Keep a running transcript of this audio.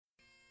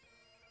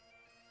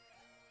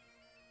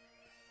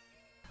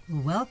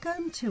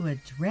Welcome to A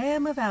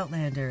Dram of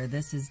Outlander.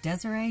 This is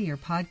Desiree, your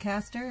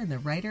podcaster and the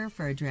writer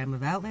for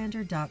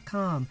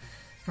adramofoutlander.com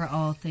for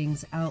all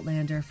things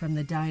Outlander, from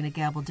the Diana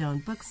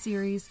Gabaldon book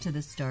series to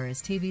the Star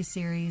is TV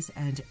series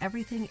and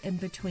everything in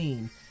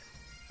between.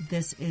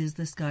 This is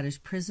The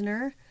Scottish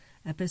Prisoner,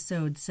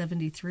 episode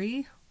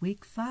 73,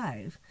 week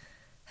 5.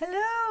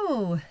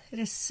 Hello! It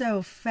is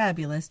so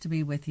fabulous to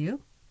be with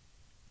you.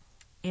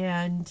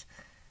 And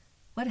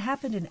what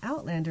happened in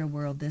Outlander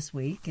world this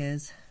week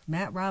is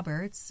Matt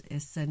Roberts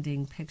is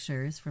sending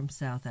pictures from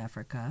South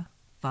Africa.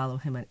 Follow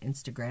him on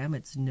Instagram.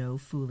 It's No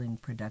Fooling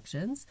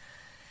Productions.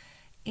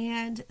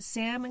 And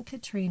Sam and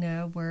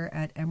Katrina were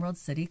at Emerald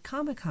City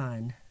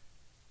Comic-Con.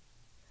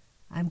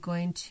 I'm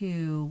going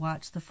to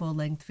watch the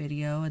full-length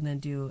video and then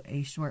do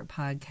a short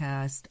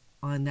podcast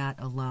on that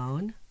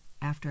alone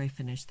after I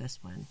finish this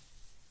one.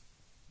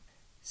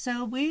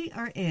 So we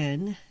are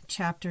in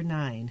Chapter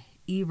 9,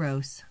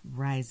 Eros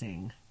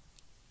Rising.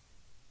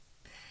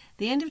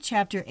 The end of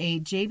Chapter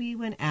 8, Jamie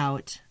went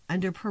out,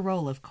 under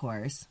parole of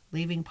course,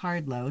 leaving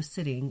Pardlow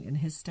sitting in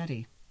his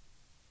study.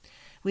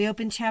 We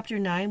open Chapter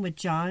 9 with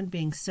John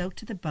being soaked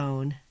to the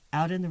bone,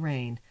 out in the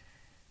rain.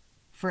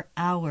 For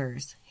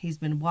hours, he's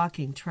been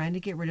walking, trying to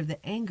get rid of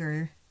the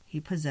anger he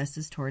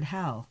possesses toward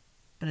Hal,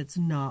 but it's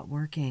not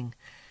working.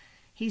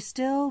 He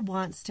still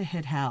wants to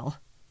hit Hal.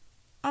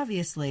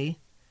 Obviously,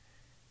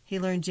 he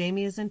learned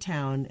Jamie is in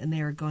town and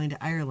they are going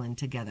to Ireland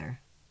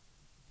together.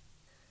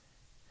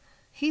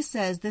 He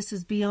says this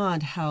is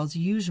beyond Hal's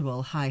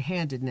usual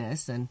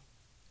high-handedness, and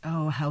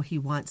oh, how he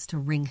wants to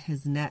wring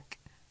his neck.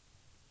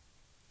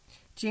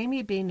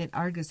 Jamie being at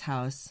Arga's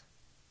house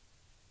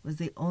was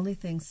the only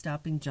thing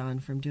stopping John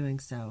from doing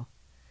so.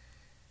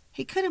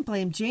 He couldn't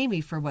blame Jamie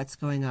for what's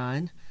going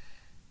on.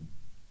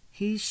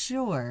 He's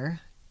sure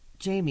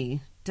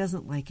Jamie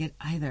doesn't like it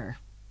either.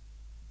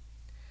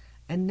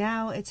 And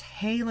now it's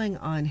hailing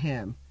on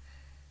him.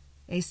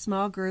 A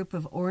small group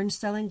of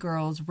orange-selling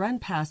girls run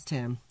past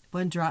him.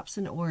 One drops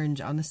an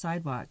orange on the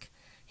sidewalk.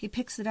 He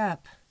picks it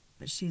up,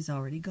 but she's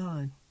already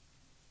gone.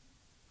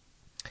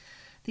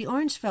 The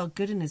orange felt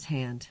good in his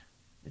hand.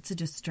 It's a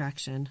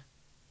distraction.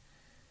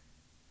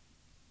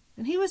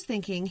 And he was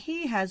thinking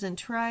he hasn't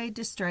tried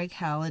to strike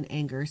Hal in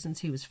anger since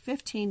he was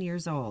 15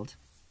 years old.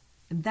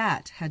 And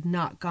that had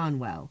not gone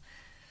well.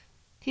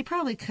 He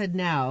probably could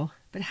now,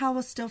 but Hal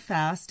was still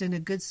fast and a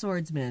good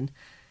swordsman.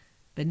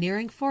 But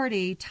nearing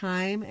 40,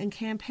 time and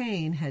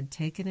campaign had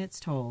taken its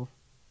toll.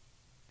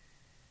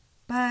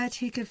 But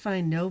he could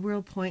find no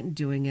real point in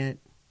doing it,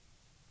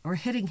 or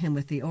hitting him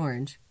with the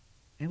orange.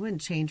 It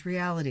wouldn't change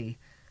reality.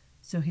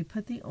 So he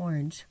put the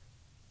orange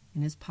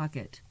in his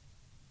pocket.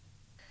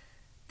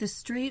 The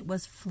street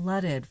was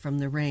flooded from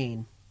the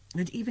rain,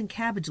 and even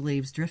cabbage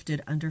leaves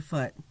drifted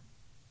underfoot.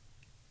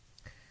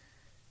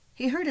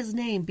 He heard his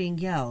name being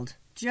yelled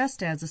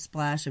just as a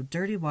splash of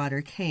dirty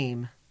water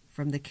came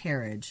from the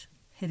carriage,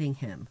 hitting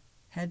him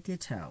head to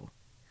toe.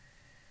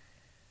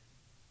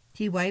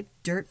 He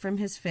wiped dirt from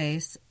his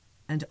face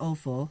and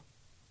offal.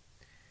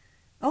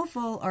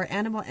 Offal are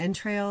animal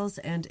entrails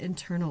and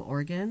internal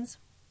organs.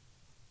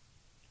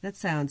 That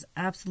sounds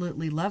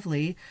absolutely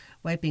lovely,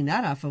 wiping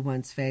that off of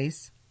one's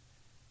face.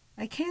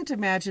 I can't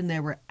imagine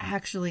there were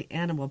actually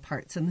animal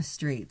parts in the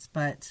streets,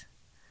 but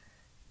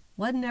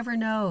one never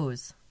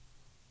knows.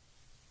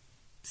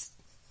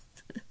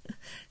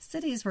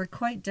 Cities were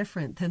quite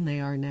different than they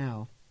are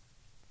now.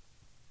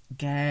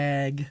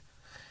 Gag.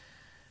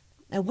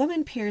 A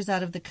woman peers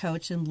out of the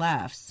coach and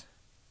laughs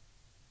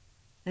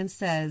and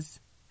says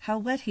how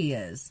wet he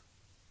is.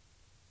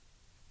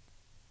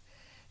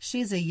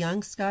 She's a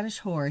young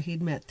Scottish whore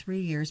he'd met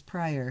 3 years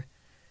prior.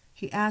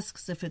 He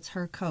asks if it's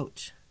her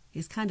coach.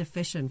 He's kind of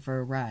fishing for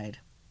a ride.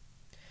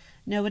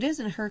 No, it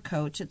isn't her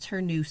coach, it's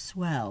her new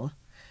swell.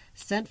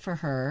 Sent for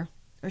her,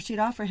 or she'd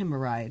offer him a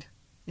ride,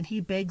 and he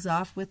begs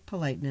off with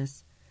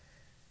politeness.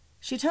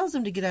 She tells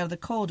him to get out of the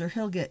cold or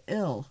he'll get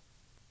ill.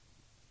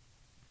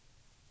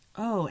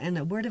 Oh, and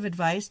a word of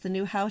advice, the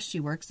new house she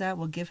works at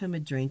will give him a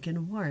drink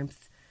and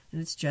warmth, and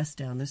it's just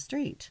down the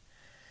street.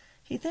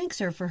 He thanks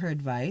her for her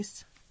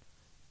advice.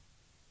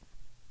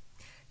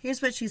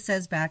 Here's what she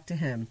says back to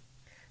him.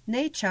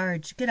 "Nay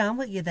charge, get on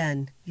with you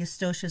then, you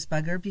stocious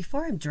bugger,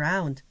 before I'm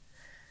drowned."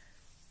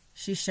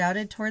 She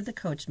shouted toward the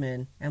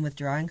coachman, and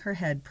withdrawing her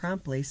head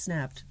promptly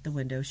snapped the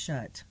window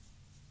shut.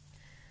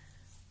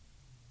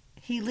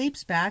 He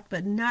leaps back,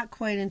 but not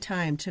quite in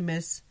time to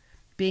miss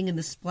being in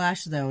the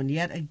splash zone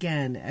yet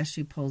again as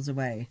she pulls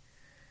away.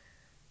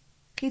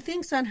 He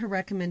thinks on her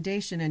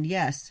recommendation, and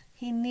yes,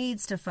 he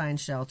needs to find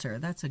shelter.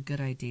 That's a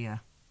good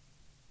idea.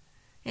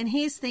 And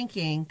he's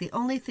thinking the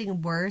only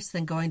thing worse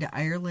than going to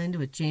Ireland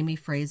with Jamie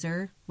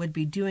Fraser would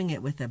be doing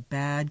it with a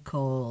bad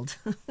cold.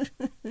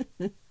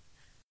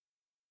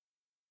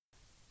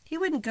 He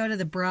wouldn't go to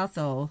the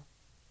brothel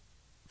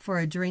for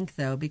a drink,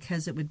 though,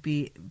 because it would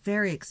be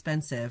very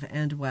expensive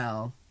and,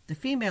 well, the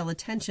female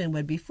attention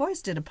would be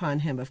foisted upon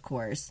him, of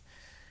course.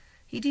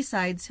 He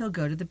decides he'll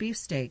go to the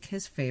Beefsteak,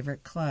 his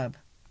favorite club.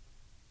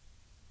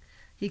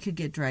 He could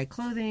get dry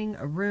clothing,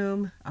 a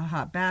room, a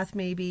hot bath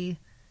maybe,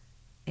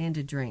 and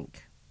a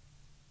drink.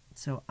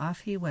 So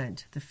off he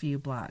went the few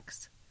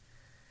blocks.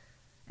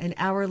 An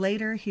hour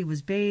later, he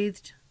was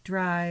bathed,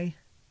 dry,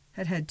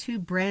 had had 2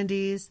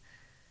 brandies.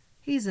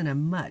 He's in a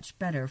much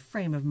better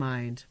frame of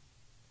mind.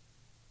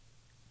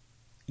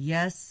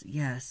 Yes,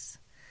 yes.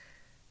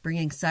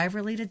 Bringing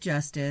Syverly to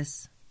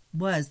justice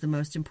was the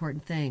most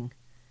important thing.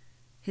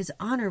 His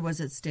honor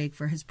was at stake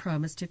for his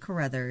promise to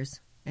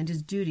Carruthers and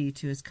his duty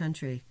to his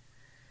country.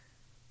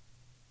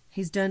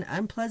 He's done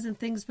unpleasant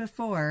things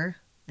before,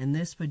 and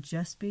this would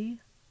just be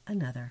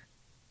another.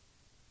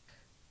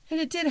 And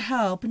it did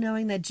help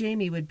knowing that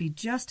Jamie would be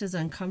just as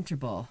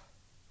uncomfortable.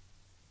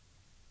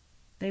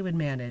 They would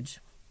manage.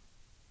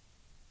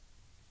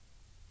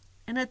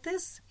 And at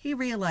this, he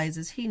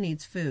realizes he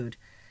needs food.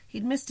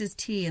 He'd missed his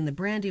tea and the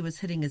brandy was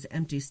hitting his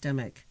empty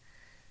stomach.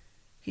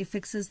 He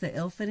fixes the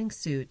ill-fitting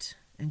suit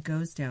and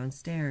goes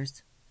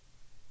downstairs.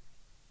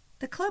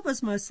 The club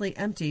was mostly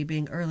empty,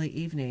 being early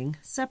evening.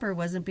 Supper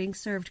wasn't being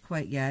served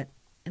quite yet,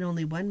 and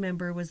only one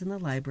member was in the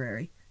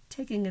library,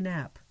 taking a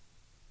nap.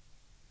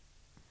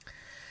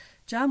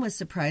 John was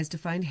surprised to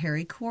find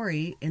Harry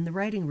Quarry in the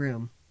writing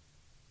room.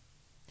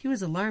 He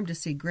was alarmed to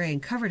see Gray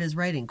and covered his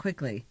writing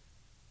quickly.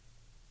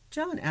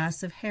 John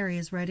asks if Harry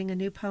is writing a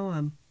new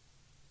poem.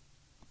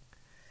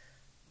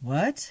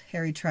 What?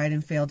 Harry tried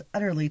and failed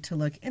utterly to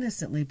look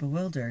innocently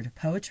bewildered.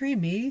 Poetry,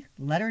 me?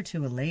 Letter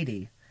to a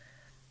lady.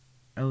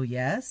 Oh,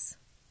 yes?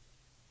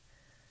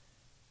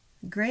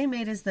 Gray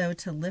made as though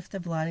to lift the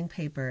blotting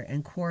paper,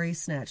 and Quarry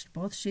snatched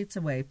both sheets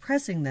away,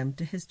 pressing them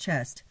to his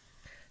chest.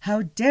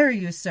 How dare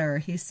you, sir,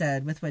 he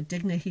said, with what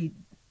dignity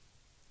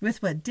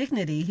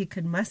he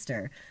could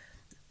muster.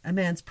 A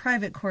man's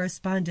private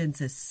correspondence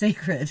is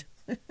sacred.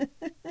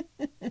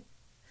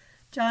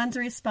 John's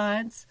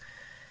response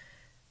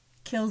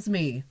kills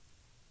me.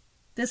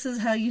 This is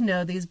how you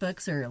know these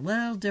books are a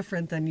little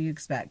different than you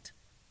expect.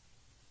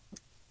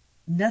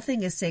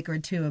 Nothing is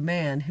sacred to a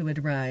man who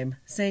would rhyme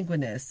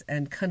sanguinis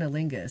and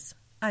cunnilingus,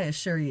 I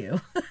assure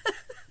you.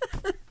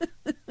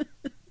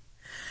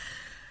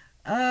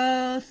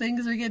 Oh,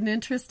 things are getting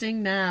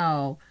interesting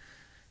now.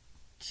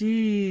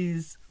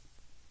 Jeez.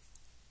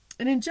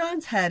 And in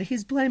John's head,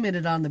 he's blaming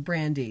it on the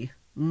brandy.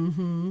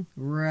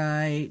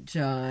 Right,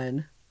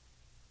 John.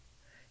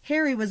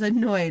 Harry was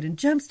annoyed and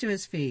jumps to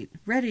his feet,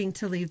 readying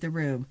to leave the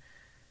room.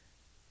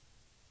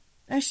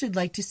 I should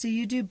like to see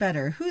you do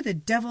better. Who the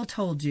devil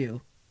told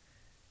you?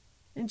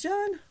 And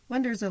John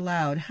wonders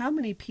aloud how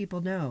many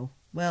people know.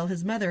 Well,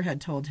 his mother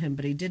had told him,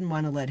 but he didn't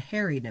want to let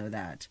Harry know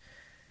that.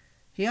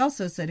 He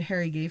also said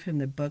Harry gave him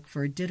the book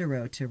for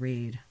Diderot to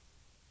read.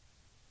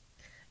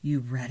 You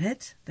read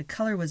it? The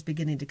color was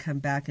beginning to come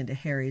back into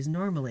Harry's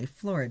normally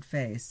florid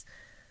face.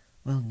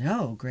 Well,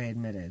 no, Gray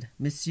admitted.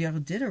 Monsieur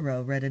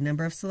Diderot read a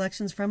number of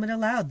selections from it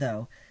aloud,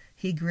 though.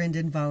 He grinned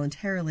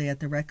involuntarily at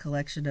the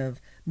recollection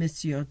of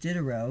Monsieur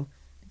Diderot,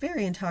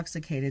 very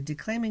intoxicated,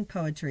 declaiming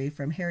poetry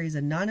from Harry's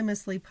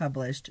anonymously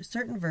published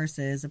certain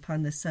verses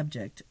upon the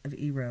subject of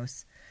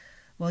Eros,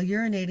 while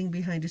urinating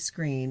behind a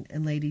screen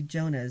in Lady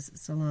Jonah's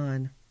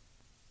salon.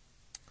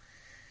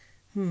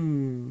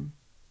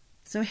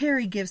 So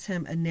Harry gives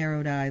him a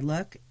narrowed-eye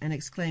look and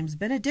exclaims,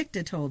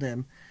 Benedicta told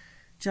him.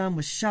 John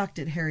was shocked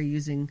at Harry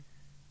using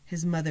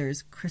his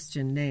mother's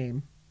Christian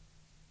name.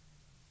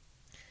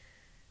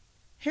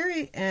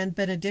 Harry and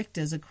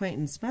Benedicta's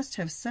acquaintance must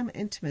have some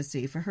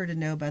intimacy for her to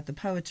know about the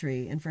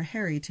poetry and for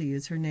Harry to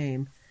use her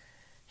name.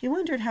 He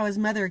wondered how his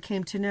mother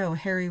came to know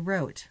Harry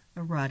wrote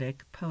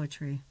erotic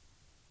poetry.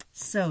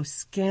 So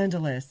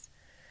scandalous.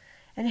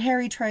 And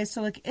Harry tries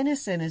to look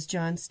innocent as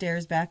John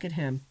stares back at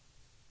him.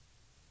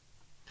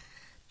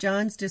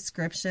 John's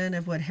description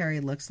of what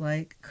Harry looks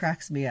like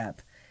cracks me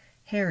up.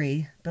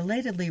 Harry,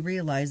 belatedly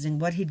realizing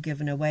what he'd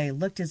given away,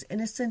 looked as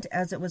innocent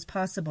as it was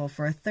possible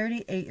for a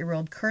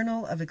 38-year-old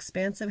colonel of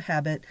expansive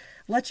habit,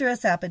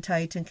 lecherous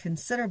appetite, and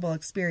considerable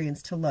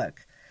experience to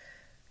look.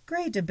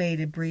 Gray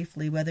debated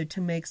briefly whether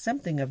to make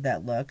something of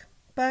that look,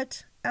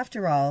 but,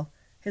 after all,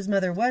 his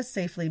mother was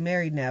safely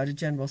married now to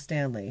General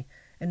Stanley,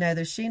 and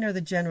neither she nor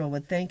the general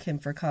would thank him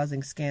for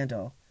causing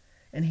scandal,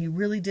 and he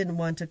really didn't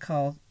want to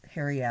call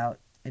Harry out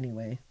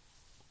anyway.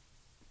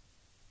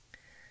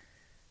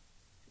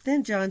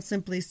 Then John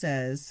simply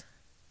says,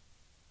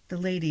 The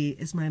lady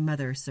is my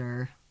mother,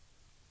 sir.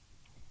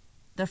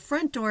 The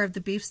front door of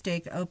the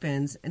Beefsteak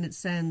opens, and it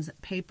sends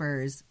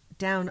papers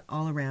down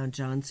all around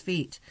John's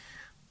feet.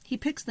 He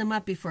picks them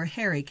up before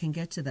Harry can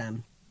get to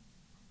them.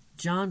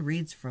 John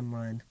reads from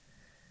one.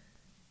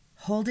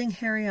 Holding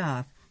Harry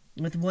off,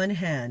 with one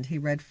hand, he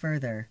read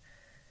further.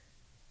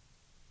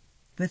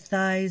 With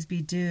thighs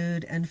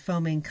bedewed and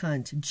foaming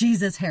cunt.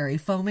 Jesus, Harry,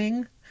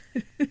 foaming?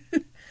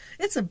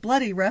 It's a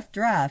bloody rough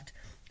draft.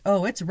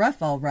 Oh, it's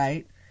rough, all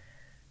right.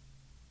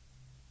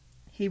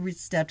 He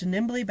stepped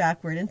nimbly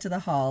backward into the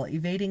hall,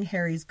 evading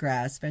Harry's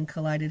grasp, and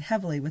collided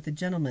heavily with the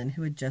gentleman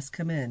who had just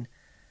come in.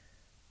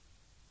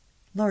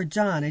 Lord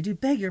John, I do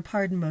beg your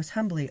pardon most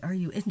humbly. Are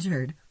you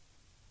injured?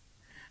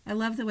 I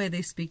love the way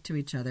they speak to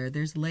each other.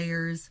 There's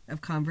layers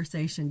of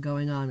conversation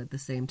going on at the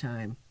same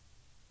time.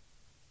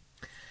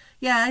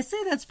 Yeah, I say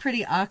that's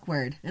pretty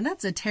awkward, and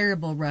that's a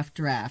terrible rough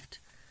draft.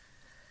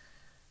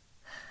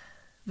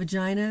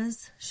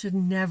 Vaginas should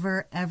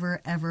never,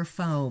 ever, ever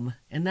foam,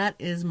 and that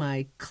is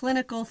my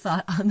clinical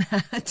thought on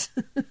that.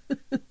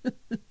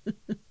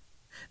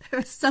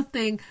 There's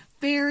something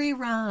very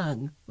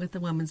wrong with a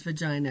woman's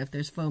vagina if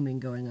there's foaming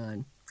going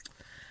on.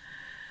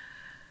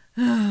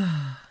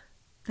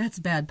 That's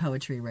bad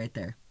poetry right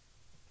there.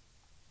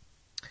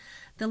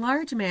 The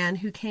large man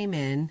who came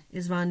in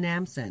is von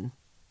Namsen.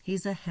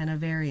 He's a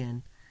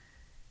Hanoverian.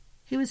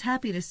 He was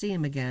happy to see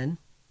him again.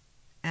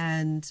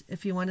 And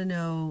if you want to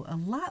know a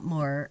lot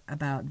more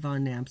about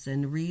von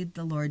Namsen, read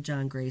the Lord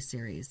John Grey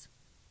series.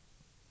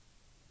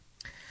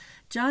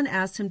 John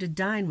asks him to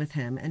dine with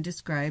him and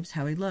describes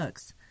how he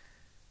looks.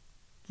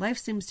 Life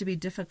seems to be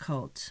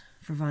difficult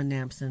for von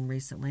Namsen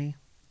recently.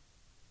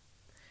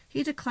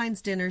 He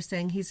declines dinner,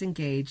 saying he's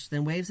engaged,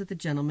 then waves at the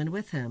gentleman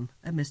with him,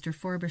 a Mr.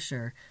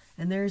 Frobisher,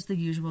 and there's the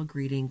usual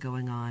greeting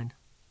going on.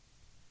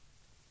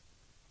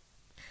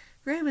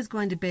 Gray was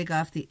going to beg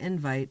off the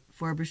invite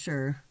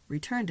Frobisher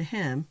returned to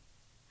him,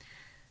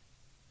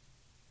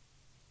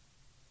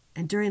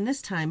 and during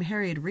this time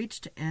Harry had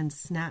reached and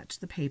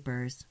snatched the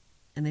papers,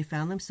 and they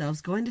found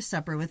themselves going to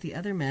supper with the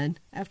other men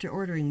after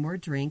ordering more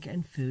drink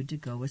and food to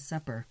go with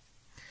supper.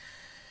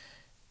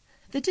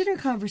 The dinner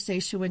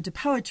conversation went to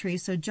poetry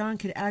so John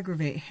could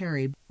aggravate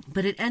Harry,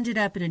 but it ended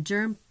up in a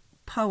germ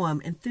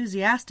poem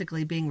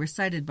enthusiastically being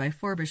recited by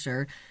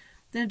Frobisher.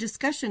 Then a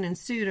discussion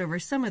ensued over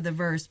some of the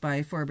verse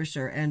by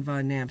Frobisher and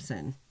von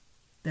Namsen.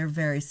 They're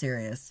very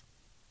serious.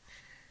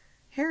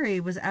 Harry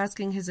was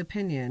asking his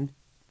opinion,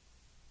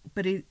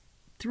 but he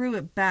threw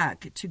it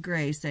back to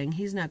Gray, saying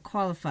he's not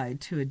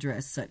qualified to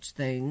address such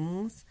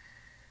things.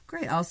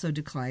 Gray also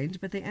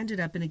declined, but they ended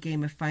up in a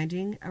game of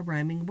finding a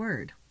rhyming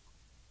word.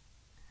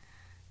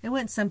 It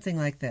went something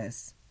like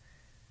this.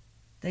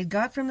 They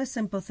got from the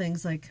simple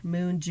things like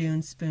moon,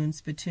 June, spoon,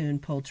 spittoon,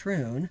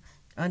 poltroon,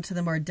 onto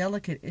the more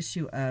delicate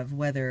issue of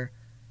whether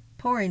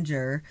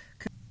porringer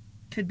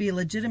could be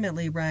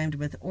legitimately rhymed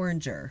with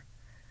oranger,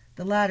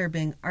 the latter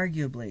being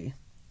arguably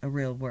a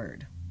real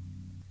word.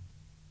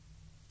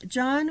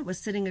 John was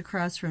sitting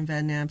across from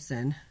Van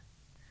Namsen,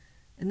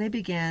 and he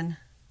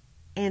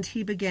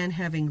began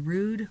having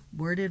rude,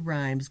 worded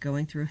rhymes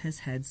going through his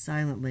head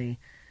silently.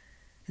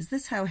 Is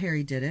this how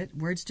Harry did it?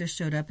 Words just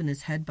showed up in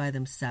his head by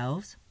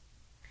themselves?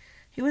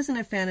 He wasn't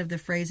a fan of the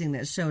phrasing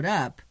that showed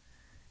up,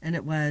 and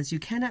it was, "You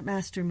cannot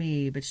master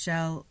me, but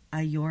shall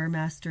I your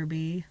master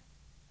be?"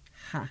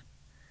 Ha.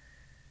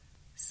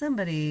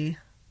 Somebody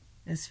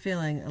is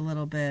feeling a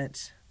little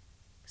bit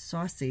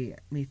saucy,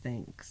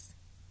 methinks.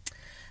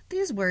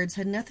 These words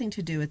had nothing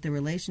to do with the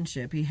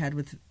relationship he had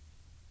with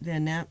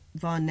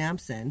von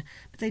Namsen,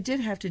 but they did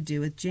have to do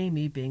with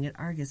Jamie being at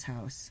Argus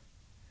House.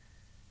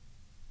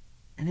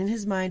 And in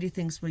his mind he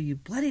thinks, "Will you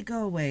bloody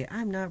go away?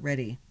 I'm not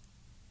ready."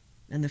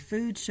 And the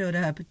food showed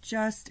up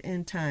just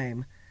in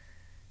time.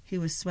 He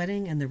was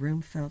sweating and the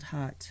room felt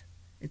hot.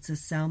 It's a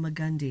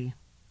salmagundi.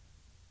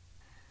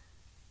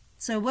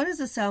 So what is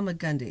a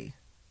salmagundi?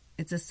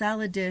 It's a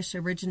salad dish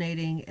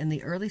originating in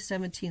the early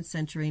 17th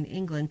century in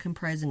England,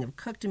 comprising of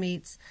cooked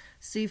meats,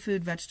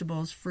 seafood,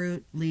 vegetables,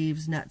 fruit,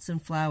 leaves, nuts,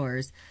 and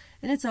flowers,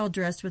 and it's all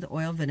dressed with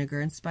oil, vinegar,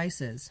 and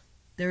spices.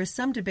 There is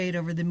some debate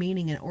over the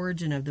meaning and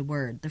origin of the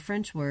word. The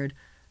French word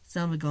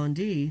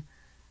salmagundi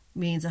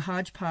means a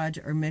hodgepodge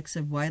or mix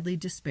of widely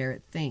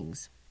disparate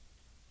things.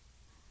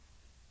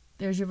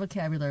 There's your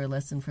vocabulary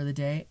lesson for the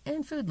day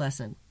and food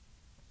lesson.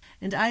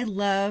 And I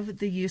love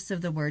the use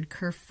of the word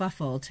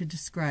kerfuffle to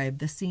describe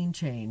the scene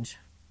change.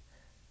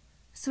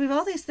 So we have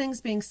all these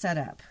things being set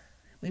up.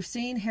 We've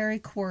seen Harry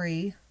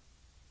Quarry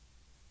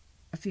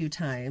a few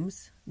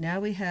times. Now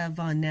we have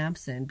von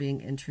Namsen being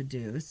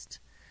introduced.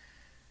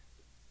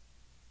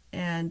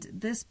 And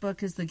this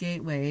book is the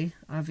gateway,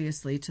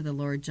 obviously, to the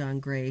Lord John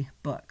Grey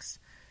books.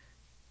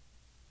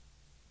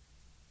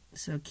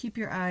 So keep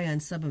your eye on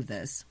some of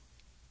this.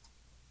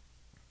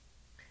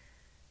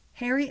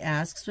 Harry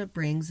asks what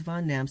brings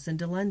von Namsen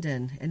to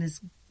London, and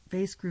his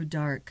face grew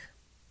dark.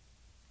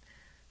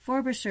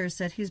 Frobisher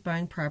said he's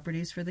buying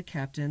properties for the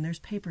captain. There's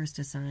papers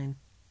to sign.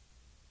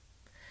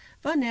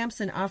 Von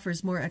Namsen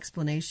offers more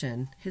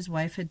explanation. His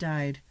wife had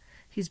died.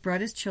 He's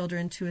brought his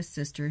children to his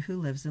sister who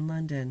lives in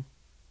London.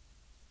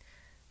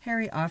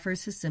 Harry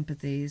offers his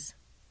sympathies.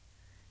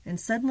 And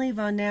suddenly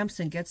von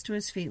Namsen gets to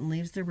his feet and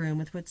leaves the room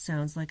with what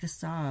sounds like a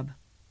sob.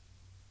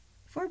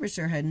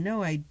 Frobisher had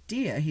no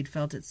idea he'd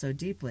felt it so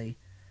deeply.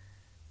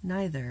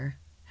 Neither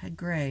had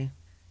Gray.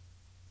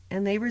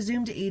 And they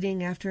resumed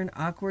eating after an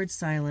awkward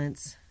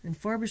silence, and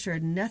Frobisher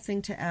had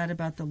nothing to add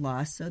about the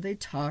loss, so they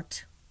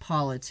talked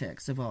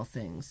politics, of all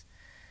things.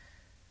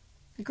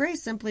 Gray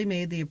simply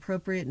made the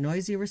appropriate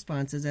noisy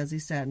responses as he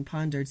sat and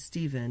pondered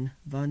Stephen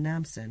von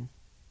Namsen.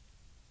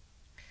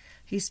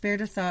 He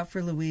spared a thought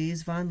for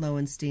Louise von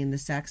Lowenstein, the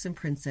Saxon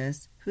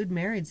princess, who'd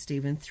married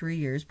Stephen 3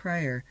 years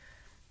prior.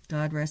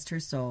 God rest her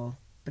soul.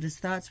 But his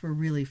thoughts were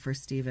really for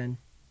Stephen.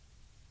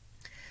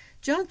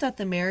 John thought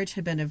the marriage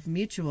had been of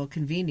mutual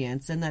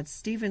convenience and that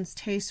Stephen's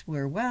tastes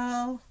were,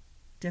 well,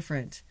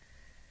 different.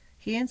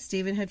 He and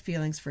Stephen had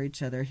feelings for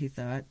each other, he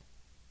thought,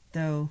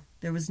 though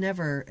there was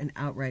never an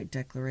outright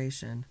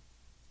declaration.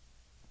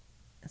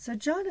 So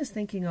John is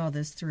thinking all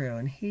this through,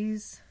 and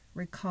he's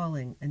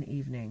recalling an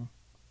evening.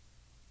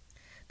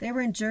 They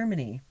were in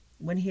Germany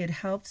when he had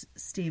helped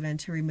Stephen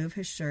to remove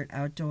his shirt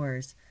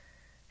outdoors,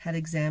 had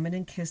examined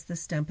and kissed the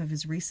stump of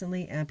his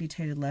recently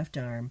amputated left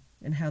arm,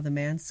 and how the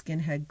man's skin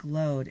had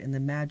glowed in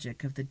the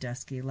magic of the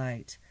dusky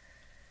light.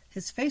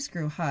 His face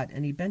grew hot,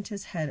 and he bent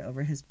his head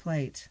over his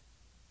plate.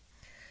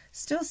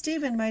 Still,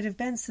 Stephen might have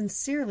been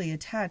sincerely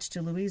attached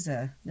to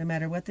Louisa, no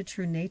matter what the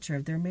true nature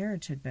of their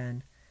marriage had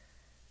been.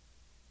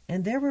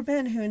 And there were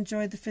men who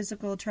enjoyed the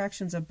physical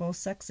attractions of both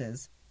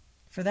sexes.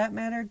 For that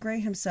matter, Gray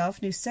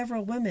himself knew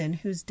several women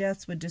whose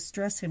deaths would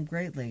distress him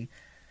greatly,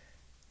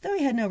 though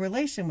he had no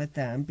relation with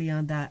them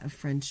beyond that of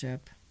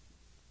friendship.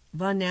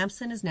 Von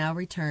Namsen is now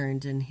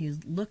returned, and he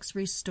looks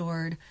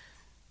restored,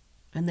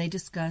 and they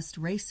discussed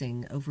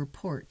racing over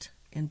port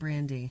and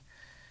brandy.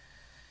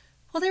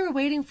 While they were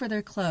waiting for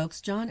their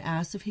cloaks, John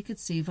asked if he could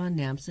see von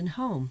Namsen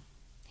home.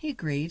 He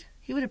agreed.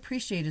 He would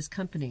appreciate his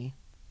company.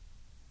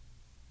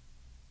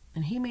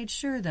 And he made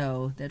sure,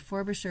 though, that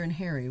Frobisher and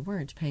Harry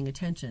weren't paying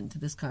attention to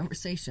this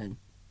conversation.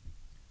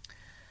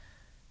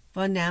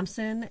 Von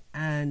Namsen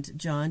and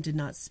John did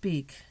not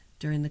speak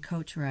during the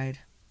coach ride.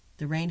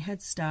 The rain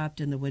had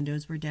stopped and the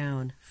windows were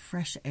down.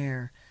 Fresh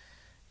air.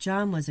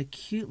 John was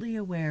acutely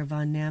aware of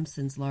von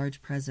Namsen's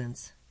large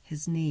presence,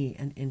 his knee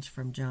an inch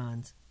from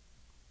John's.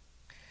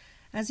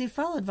 As he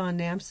followed von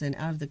Namsen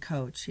out of the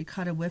coach, he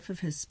caught a whiff of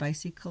his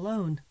spicy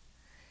cologne.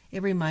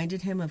 It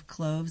reminded him of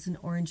cloves and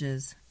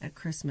oranges at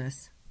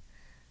Christmas.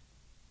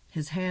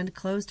 His hand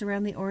closed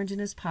around the orange in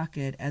his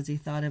pocket as he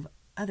thought of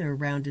other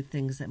rounded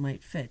things that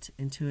might fit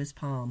into his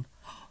palm.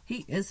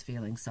 He is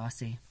feeling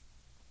saucy.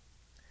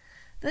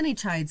 Then he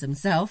chides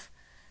himself.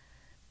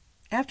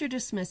 After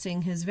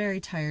dismissing his very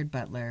tired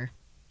butler,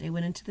 they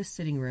went into the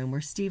sitting room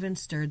where Stephen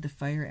stirred the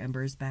fire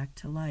embers back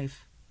to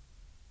life.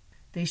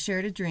 They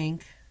shared a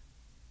drink,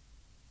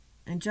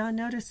 and John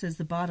notices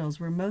the bottles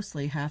were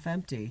mostly half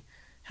empty.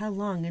 How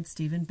long had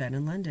Stephen been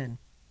in London?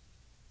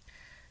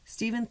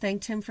 Stephen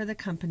thanked him for the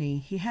company.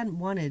 He hadn't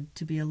wanted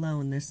to be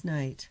alone this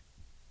night.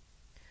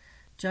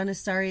 John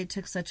is sorry it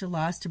took such a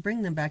loss to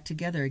bring them back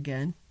together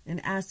again,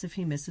 and asks if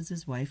he misses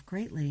his wife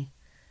greatly.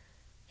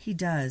 He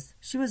does.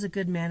 She was a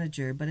good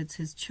manager, but it's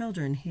his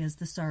children he has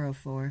the sorrow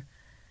for.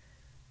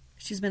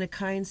 She's been a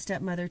kind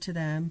stepmother to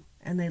them,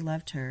 and they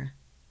loved her.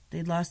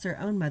 They'd lost their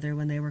own mother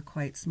when they were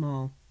quite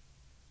small.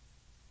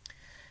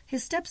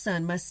 His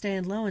stepson must stay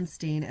in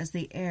Lowenstein as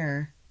the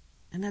heir,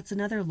 and that's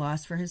another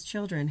loss for his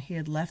children. He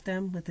had left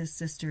them with his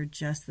sister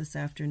just this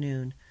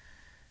afternoon,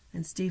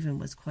 and Stephen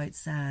was quite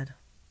sad.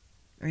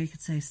 Or you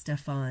could say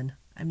Stefan.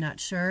 I'm not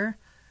sure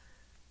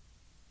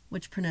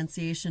which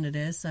pronunciation it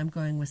is, so I'm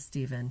going with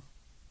Stephen.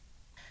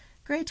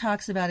 Gray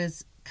talks about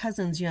his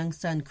cousin's young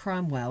son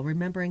Cromwell,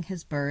 remembering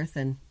his birth,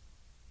 and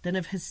then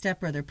of his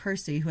stepbrother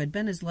Percy, who had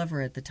been his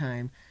lover at the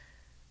time.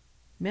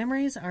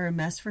 Memories are a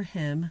mess for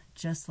him,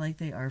 just like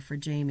they are for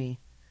Jamie.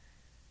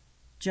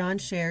 John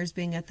shares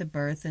being at the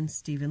birth, and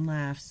Stephen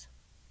laughs.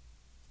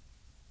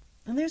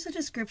 And there's a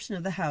description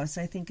of the house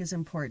I think is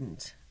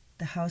important.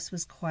 The house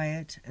was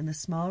quiet, and the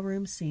small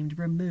room seemed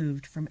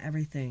removed from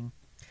everything,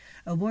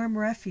 a warm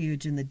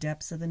refuge in the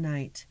depths of the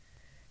night.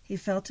 He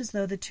felt as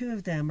though the two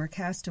of them were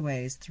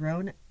castaways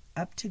thrown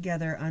up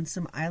together on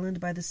some island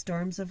by the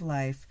storms of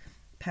life,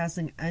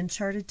 passing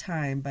uncharted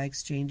time by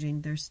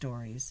exchanging their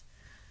stories.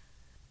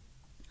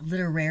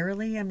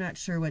 Literarily, I'm not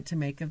sure what to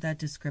make of that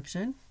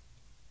description,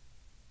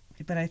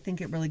 but I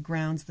think it really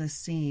grounds the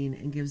scene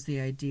and gives the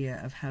idea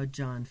of how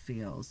John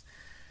feels.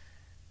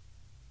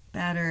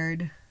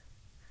 Battered,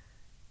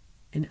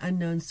 in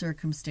unknown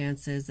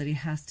circumstances that he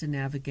has to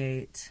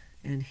navigate,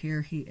 and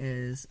here he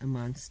is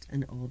amongst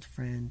an old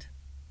friend.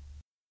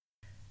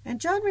 And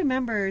John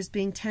remembers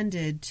being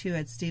tended to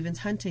at Stephen's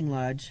hunting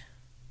lodge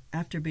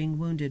after being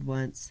wounded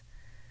once.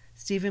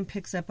 Stephen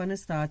picks up on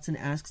his thoughts and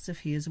asks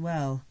if he is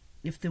well,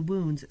 if the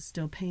wounds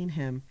still pain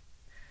him.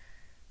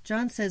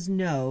 John says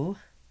no,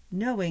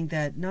 knowing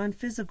that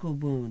non-physical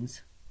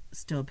wounds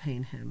still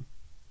pain him.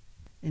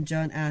 And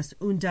John asks,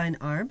 "Und dein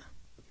Arm?"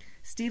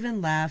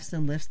 Stephen laughs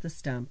and lifts the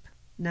stump.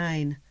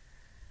 "Nein,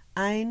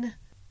 eine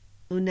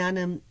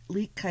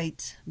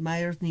Unannehmlichkeit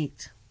mehr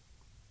nicht."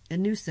 A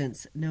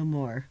nuisance, no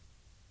more.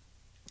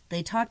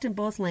 They talked in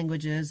both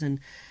languages, and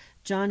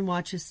John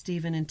watches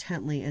Stephen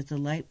intently as the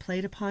light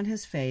played upon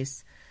his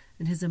face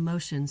and his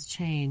emotions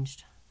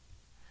changed.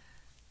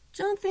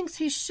 John thinks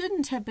he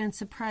shouldn't have been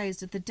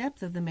surprised at the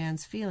depth of the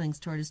man's feelings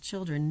toward his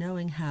children,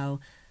 knowing how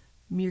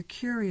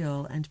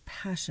mercurial and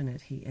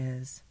passionate he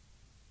is.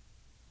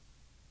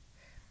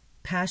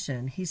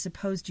 Passion, he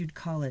supposed you'd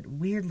call it.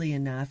 Weirdly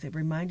enough, it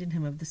reminded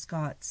him of the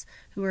Scots,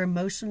 who were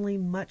emotionally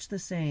much the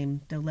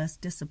same, though less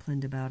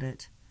disciplined about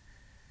it.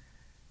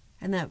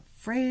 And that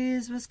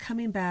phrase was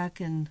coming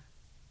back in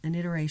an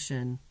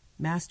iteration,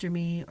 "Master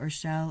me, or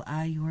shall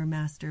I your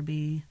master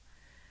be?"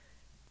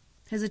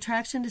 His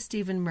attraction to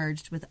Stephen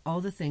merged with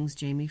all the things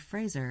Jamie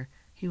Fraser.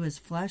 He was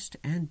flushed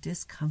and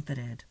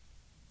discomfited.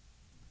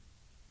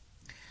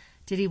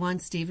 Did he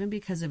want Stephen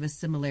because of his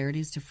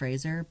similarities to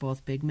Fraser,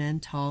 both big men,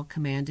 tall,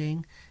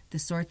 commanding, the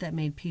sort that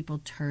made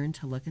people turn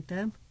to look at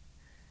them?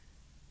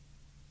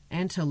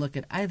 And to look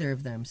at either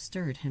of them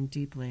stirred him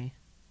deeply.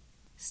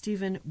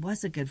 Stephen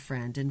was a good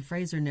friend, and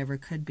Fraser never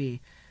could be.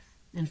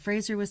 And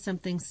Fraser was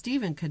something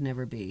Stephen could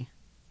never be.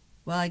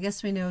 Well, I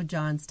guess we know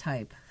John's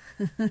type.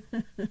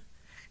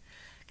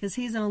 Because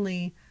he's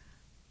only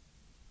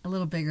a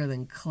little bigger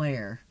than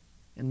Claire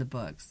in the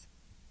books.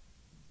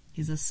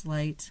 He's a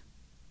slight,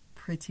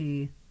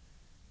 pretty,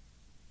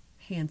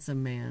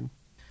 handsome man.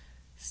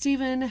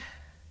 Stephen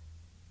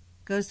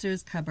goes through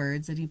his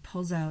cupboards and he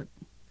pulls out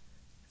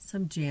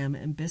some jam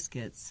and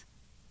biscuits.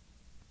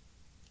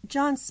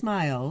 John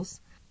smiles,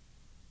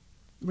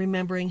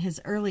 remembering his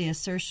early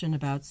assertion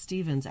about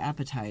Stephen's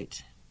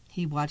appetite.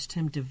 He watched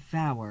him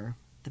devour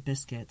the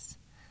biscuits.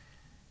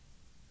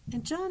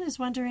 And John is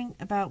wondering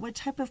about what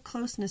type of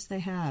closeness they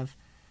have.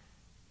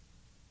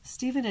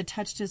 Stephen had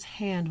touched his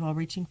hand while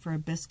reaching for a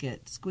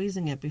biscuit,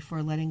 squeezing it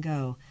before letting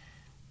go,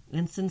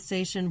 and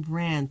sensation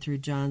ran through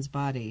John's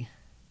body.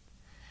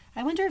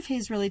 I wonder if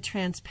he's really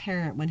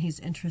transparent when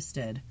he's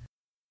interested.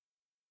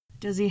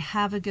 Does he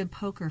have a good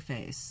poker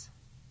face?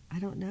 I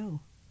don't know.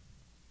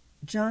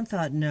 John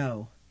thought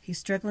no. He's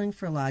struggling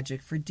for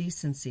logic, for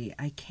decency.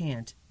 I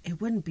can't.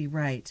 It wouldn't be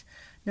right.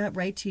 Not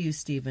right to you,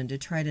 Stephen, to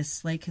try to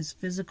slake his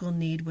physical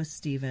need with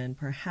Stephen,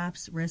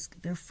 perhaps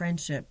risk their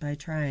friendship by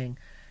trying.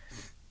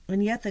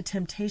 And yet the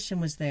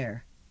temptation was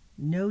there.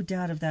 No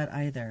doubt of that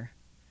either.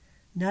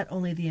 Not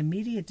only the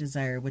immediate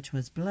desire, which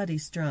was bloody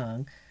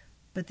strong,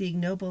 but the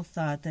ignoble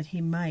thought that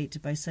he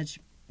might, by such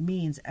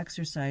means,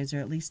 exercise or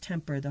at least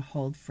temper the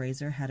hold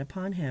Fraser had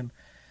upon him.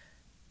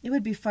 It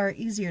would be far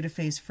easier to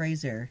face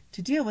Fraser,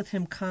 to deal with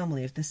him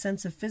calmly, if the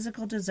sense of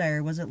physical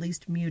desire was at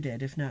least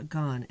muted, if not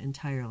gone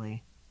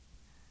entirely.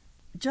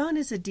 John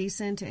is a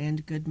decent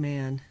and good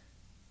man.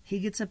 He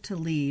gets up to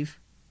leave,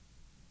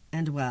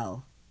 and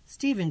well,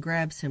 Stephen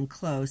grabs him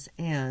close,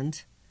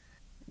 and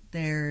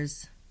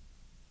there's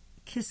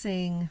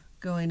kissing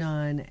going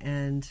on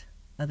and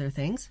other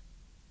things.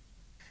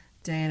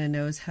 Diana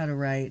knows how to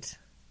write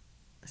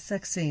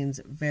sex scenes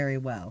very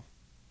well.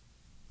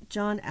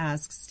 John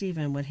asks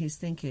Stephen what he's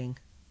thinking,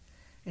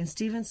 and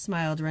Stephen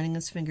smiled, running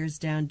his fingers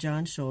down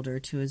John's shoulder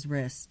to his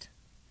wrist.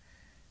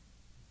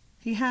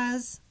 He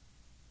has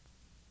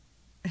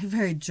a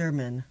very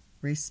German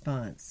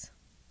response.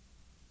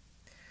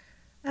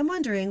 I'm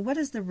wondering, what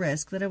is the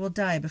risk that I will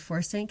die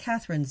before St.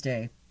 Catherine's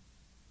Day?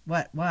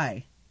 What?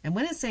 Why? And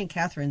when is St.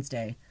 Catherine's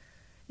Day?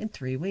 In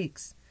 3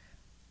 weeks.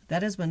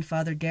 That is when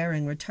Father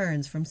Gehring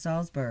returns from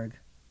Salzburg.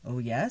 Oh,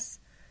 yes?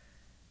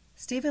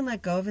 Stephen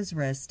let go of his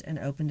wrist and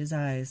opened his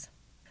eyes.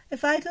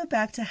 If I go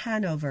back to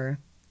Hanover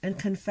and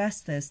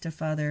confess this to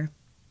Father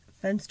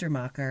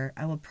Fenstermacher,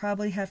 I will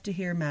probably have to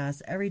hear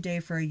Mass every day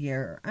for a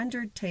year or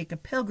undertake a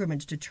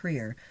pilgrimage to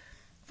Trier.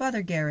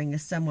 Father Gehring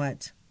is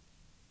somewhat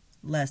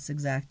less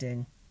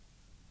exacting.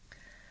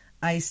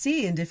 I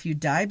see, and if you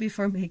die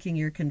before making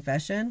your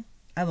confession,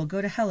 I will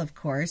go to hell, of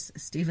course,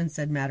 Stephen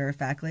said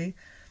matter-of-factly,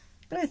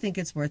 but I think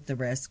it's worth the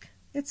risk.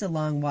 It's a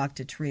long walk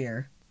to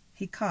Trier.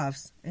 He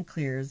coughs and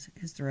clears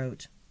his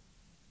throat.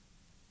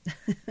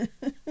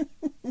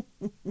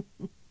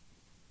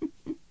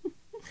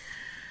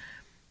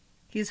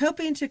 He's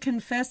hoping to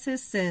confess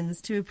his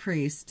sins to a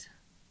priest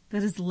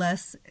that is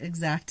less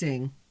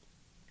exacting.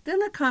 Then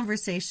the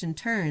conversation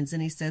turns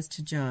and he says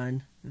to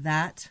John,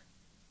 "That,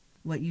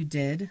 what you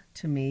did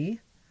to me?"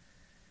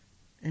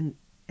 And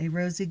a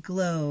rosy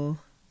glow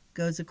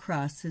goes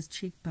across his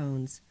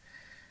cheekbones.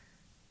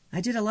 "I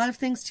did a lot of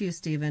things to you,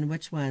 Stephen.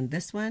 Which one?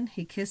 This one?"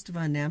 He kissed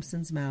von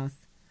Namsen's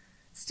mouth.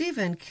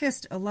 Stephen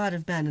kissed a lot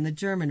of men in the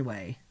German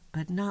way,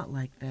 but not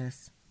like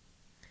this.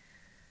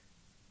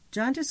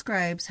 John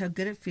describes how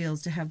good it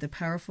feels to have the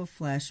powerful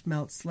flesh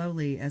melt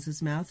slowly as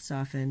his mouth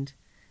softened,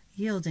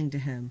 yielding to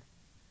him.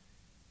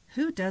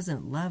 Who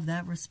doesn't love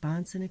that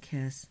response in a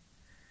kiss?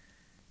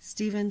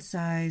 Stephen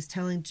sighs,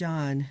 telling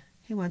John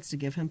he wants to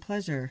give him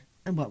pleasure.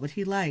 And what would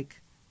he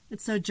like?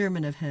 It's so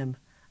German of him.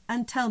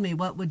 And tell me,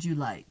 what would you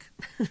like?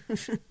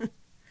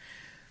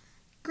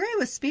 Gray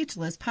was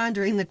speechless,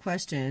 pondering the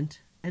question,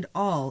 and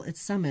all it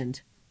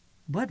summoned.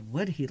 What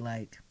would he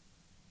like?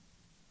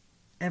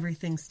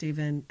 Everything,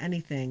 Stephen,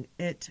 anything.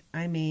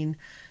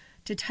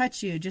 To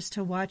touch you, just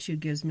to watch you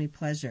gives me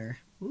pleasure.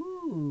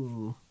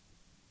 Ooh.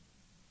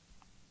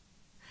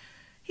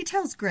 He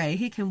tells Gray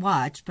he can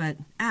watch, but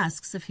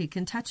asks if he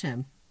can touch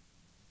him.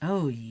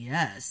 Oh,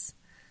 yes.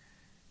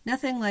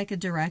 Nothing like a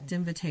direct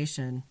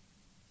invitation.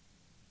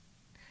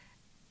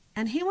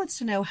 And he wants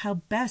to know how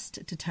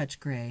best to touch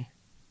Gray.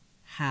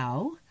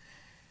 How?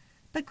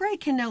 But Gray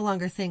can no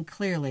longer think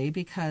clearly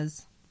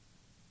because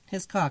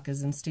his cock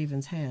is in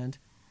Stephen's hand.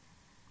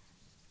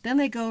 Then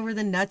they go over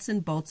the nuts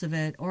and bolts of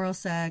it, oral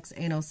sex,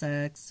 anal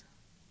sex,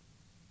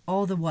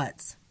 all the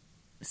whats.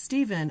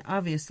 Stephen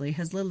obviously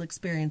has little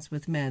experience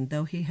with men,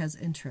 though he has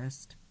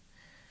interest.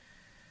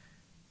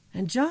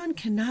 And John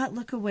cannot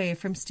look away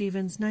from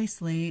Stephen's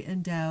nicely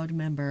endowed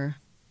member.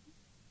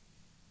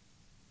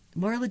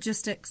 More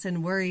logistics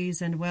and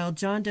worries, and well,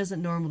 John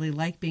doesn't normally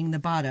like being the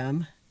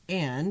bottom,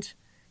 and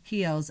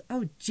he yells,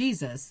 "Oh,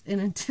 Jesus," in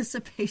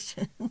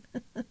anticipation.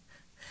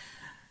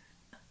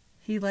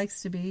 He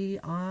likes to be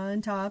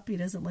on top. He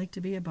doesn't like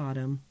to be a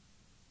bottom.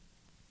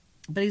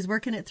 But he's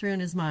working it through in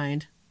his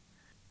mind.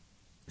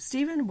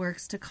 Stephen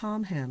works to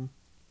calm him,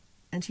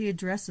 and he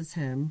addresses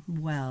him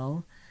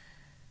well.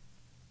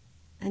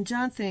 And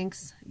John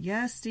thinks,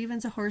 yes,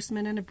 Stephen's a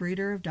horseman and a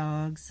breeder of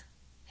dogs.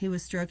 He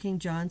was stroking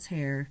John's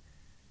hair,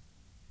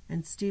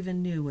 and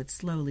Stephen knew what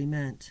slowly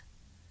meant.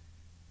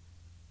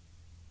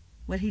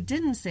 What he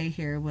didn't say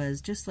here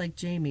was just like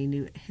Jamie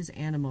knew his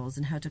animals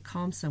and how to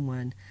calm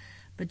someone,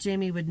 but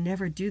Jamie would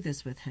never do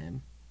this with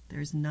him.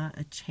 There's not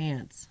a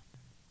chance.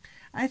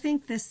 I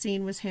think this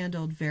scene was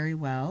handled very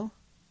well.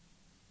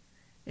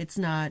 It's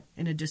not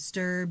in a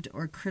disturbed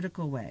or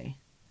critical way.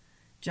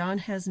 John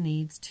has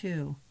needs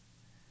too.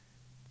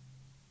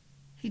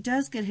 He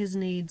does get his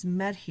needs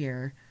met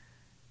here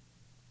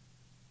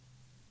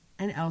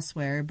and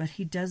elsewhere, but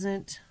he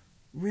doesn't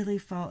really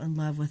fall in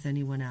love with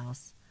anyone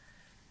else.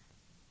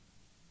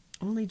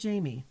 Only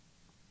Jamie.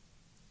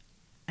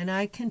 And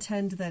I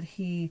contend that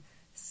he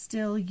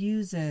still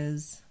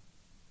uses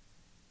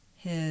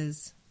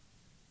his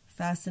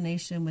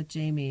fascination with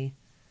Jamie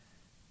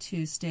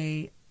to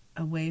stay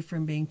away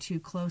from being too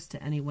close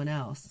to anyone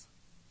else.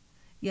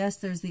 Yes,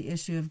 there's the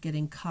issue of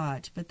getting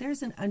caught, but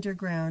there's an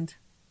underground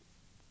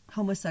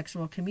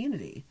homosexual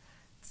community.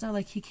 It's not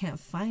like he can't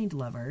find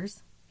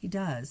lovers. He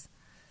does.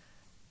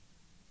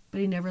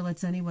 But he never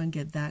lets anyone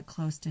get that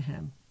close to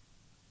him.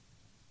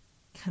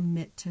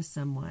 Commit to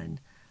someone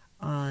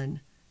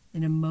on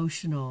an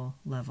emotional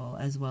level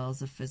as well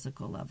as a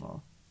physical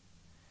level.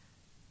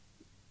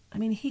 I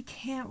mean, he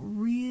can't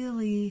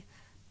really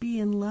be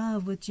in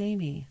love with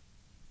Jamie.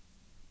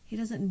 He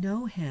doesn't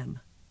know him.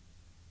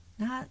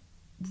 Not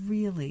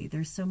really.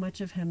 There's so much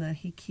of him that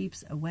he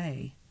keeps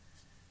away.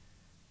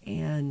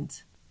 And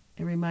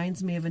it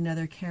reminds me of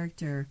another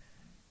character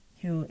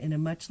who, in a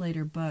much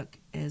later book,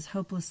 is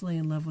hopelessly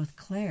in love with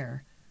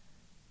Claire.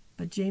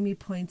 But Jamie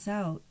points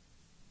out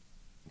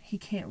he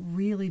can't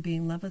really be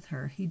in love with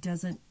her. He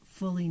doesn't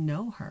fully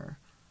know her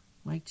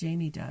like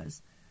Jamie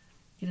does.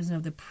 He doesn't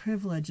have the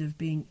privilege of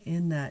being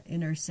in that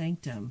inner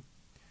sanctum.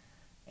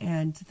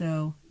 And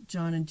though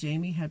John and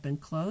Jamie had been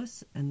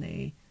close and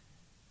they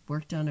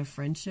worked on a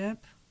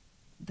friendship,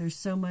 there's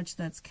so much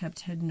that's kept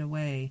hidden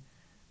away.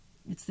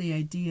 It's the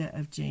idea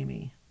of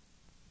Jamie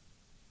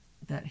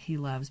that he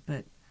loves.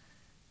 But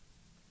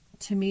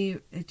to me,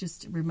 it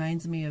just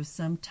reminds me of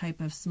some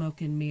type of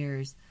smoke and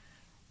mirrors,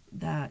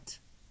 that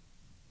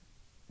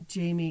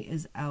Jamie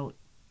is out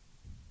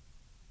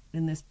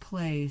in this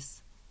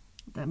place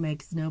that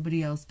makes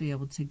nobody else be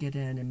able to get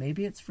in. And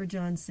maybe it's for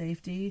John's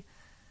safety.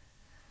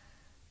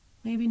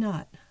 Maybe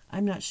not.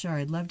 I'm not sure.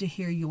 I'd love to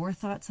hear your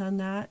thoughts on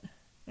that.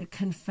 It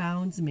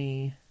confounds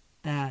me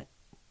that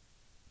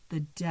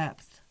the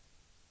depth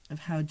of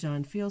how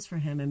John feels for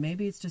him, and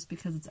maybe it's just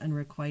because it's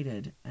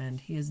unrequited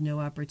and he has no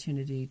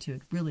opportunity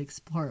to really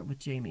explore it with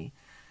Jamie.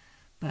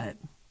 But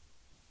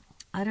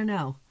I don't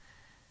know.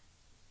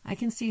 I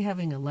can see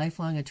having a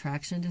lifelong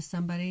attraction to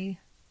somebody,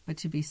 but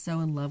to be so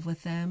in love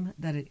with them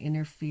that it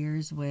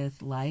interferes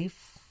with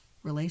life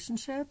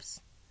relationships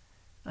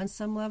on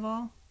some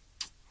level,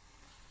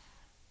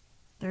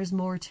 there's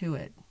more to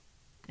it,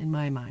 in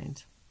my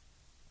mind.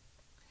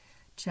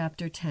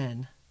 Chapter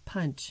 10,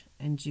 Punch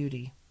and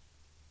Judy.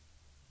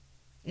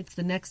 It's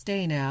the next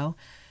day now,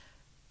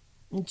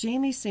 and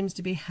Jamie seems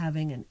to be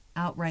having an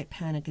outright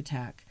panic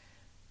attack.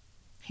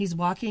 He's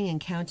walking and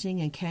counting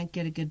and can't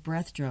get a good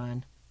breath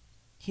drawn.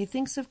 He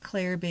thinks of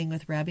Claire being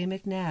with Rabbi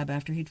McNabb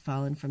after he'd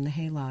fallen from the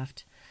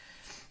hayloft.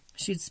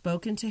 She'd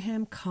spoken to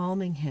him,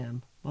 calming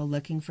him while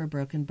looking for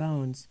broken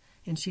bones,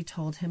 and she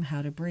told him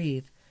how to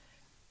breathe.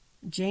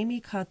 Jamie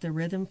caught the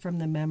rhythm from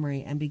the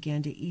memory and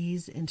began to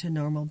ease into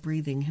normal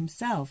breathing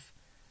himself.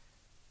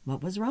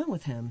 What was wrong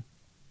with him?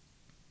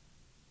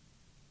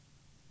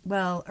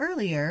 Well,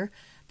 earlier,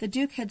 the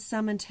Duke had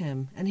summoned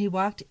him, and he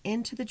walked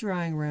into the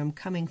drawing room,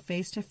 coming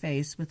face to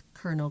face with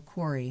Colonel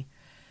Quarry.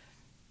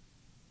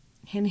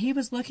 And he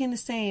was looking the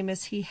same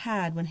as he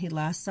had when he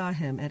last saw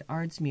him at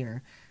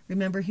Ardsmuir.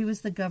 Remember, he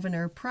was the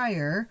governor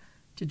prior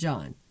to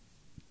John.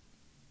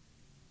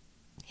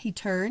 He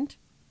turned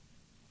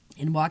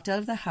and walked out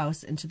of the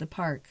house into the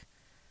park.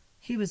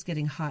 He was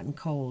getting hot and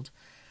cold.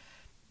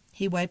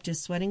 He wiped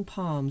his sweating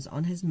palms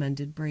on his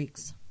mended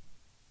breeks.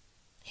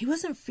 He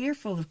wasn't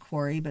fearful of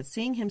Quarry, but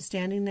seeing him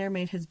standing there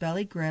made his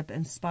belly grip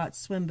and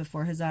spots swim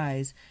before his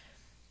eyes.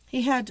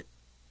 He had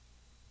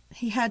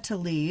to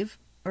leave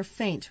or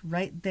faint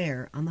right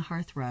there on the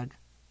hearthrug.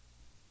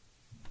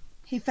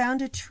 He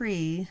found a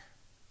tree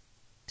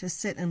to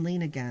sit and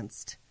lean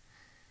against,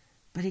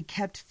 but he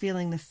kept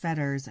feeling the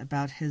fetters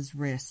about his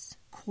wrists.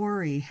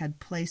 Quarry had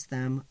placed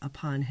them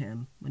upon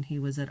him when he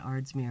was at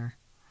Ardsmuir.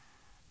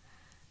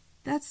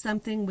 That's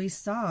something we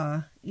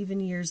saw even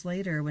years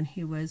later when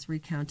he was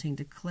recounting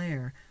to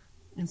Claire.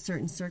 In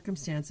certain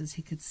circumstances,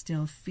 he could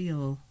still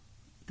feel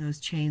those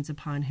chains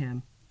upon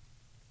him.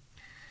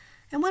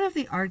 and one of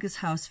the Argus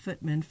House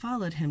footmen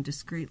followed him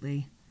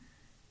discreetly.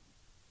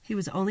 He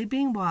was only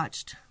being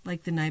watched,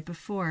 like the night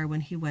before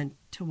when he went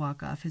to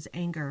walk off his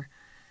anger.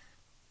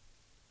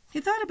 He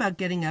thought about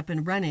getting up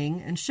and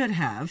running, and should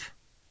have,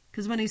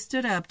 because when he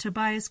stood up,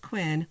 Tobias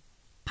Quinn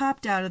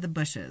popped out of the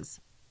bushes.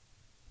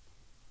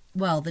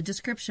 Well, the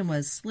description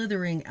was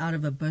slithering out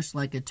of a bush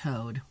like a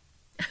toad.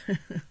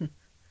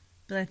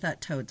 But I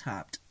thought toads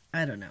hopped.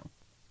 I don't know.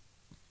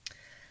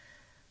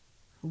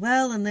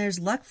 Well, and there's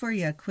luck for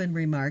you, Quinn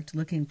remarked,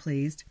 looking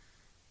pleased.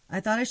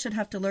 I thought I should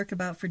have to lurk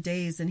about for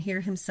days and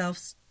hear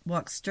himself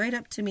walk straight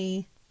up to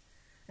me,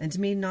 and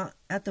me not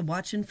at the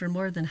watchin' for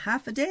more than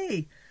half a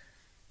day.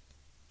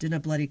 Dinna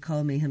bloody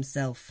call me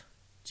himself,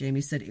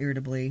 Jamie said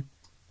irritably.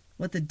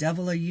 What the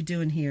devil are you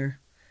doing here?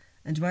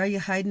 And why are you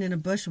hiding in a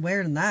bush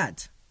wearing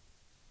that?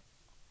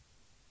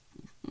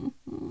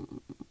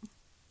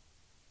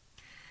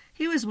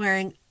 He was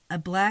wearing a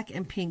black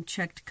and pink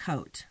checked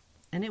coat,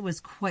 and it was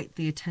quite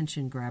the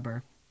attention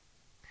grabber.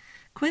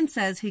 Quinn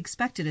says he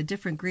expected a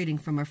different greeting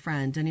from a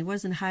friend, and he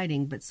wasn't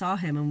hiding, but saw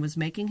him and was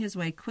making his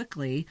way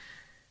quickly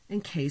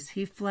in case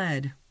he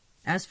fled.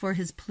 As for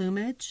his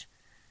plumage,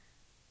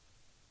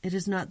 it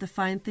is not the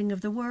fine thing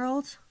of the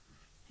world,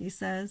 he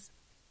says.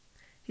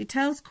 He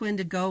tells Quinn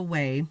to go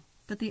away,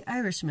 but the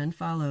Irishman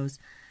follows.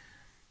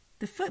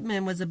 The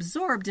footman was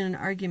absorbed in an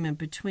argument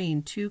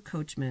between two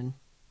coachmen.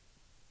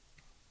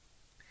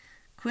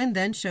 Quinn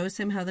then shows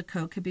him how the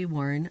coat could be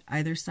worn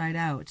either side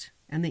out,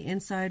 and the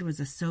inside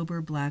was a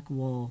sober black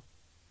wool.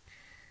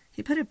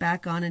 He put it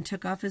back on and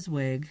took off his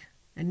wig,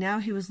 and now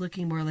he was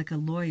looking more like a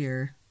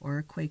lawyer or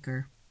a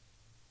Quaker.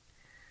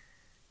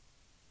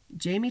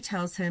 Jamie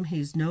tells him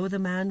he's no the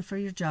man for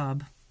your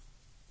job.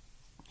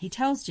 He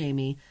tells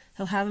Jamie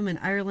he'll have him in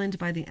Ireland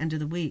by the end of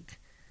the week.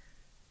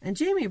 And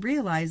Jamie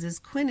realizes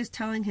Quinn is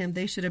telling him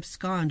they should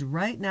abscond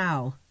right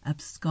now.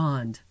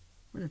 Abscond.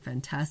 What a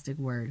fantastic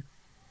word.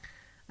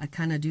 I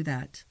canna do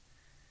that.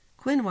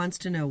 Quinn wants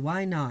to know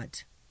why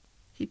not.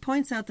 He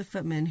points out the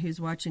footman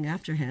who's watching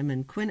after him,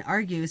 and Quinn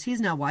argues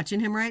he's not watching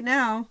him right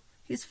now.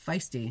 He's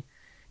feisty.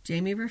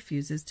 Jamie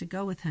refuses to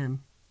go with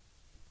him.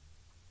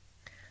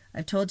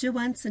 I've told you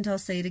once, and I'll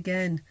say it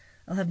again.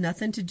 I'll have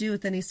nothing to do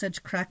with any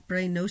such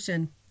crack-brain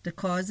notion. The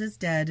cause is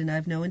dead, and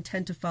I've no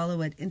intent to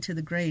follow it into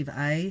the grave,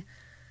 aye?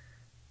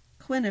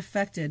 Quinn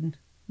affected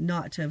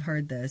not to have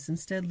heard this,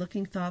 instead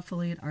looking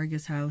thoughtfully at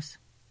Argus House.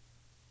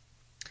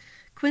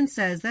 Quinn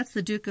says that's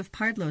the Duke of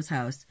Pardlow's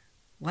house.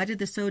 Why did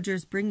the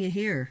soldiers bring you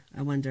here,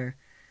 I wonder?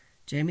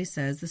 Jamie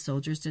says the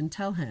soldiers didn't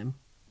tell him,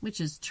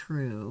 which is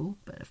true,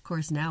 but of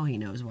course now he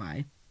knows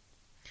why.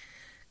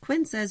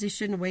 Quinn says he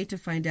shouldn't wait to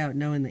find out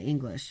knowing the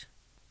English.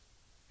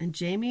 And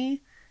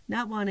Jamie,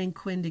 not wanting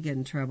Quinn to get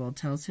in trouble,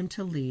 tells him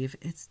to leave.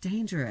 It's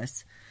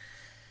dangerous.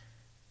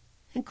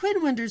 And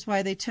Quinn wonders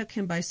why they took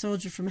him by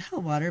soldier from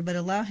Hellwater but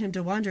allow him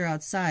to wander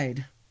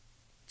outside.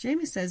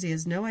 Jamie says he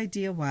has no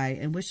idea why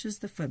and wishes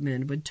the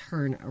footman would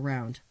turn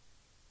around.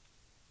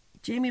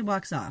 Jamie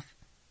walks off,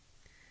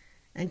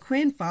 and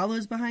Quinn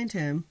follows behind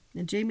him,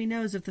 and Jamie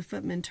knows if the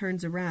footman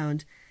turns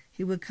around,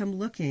 he would come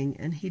looking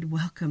and he'd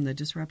welcome the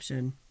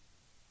disruption.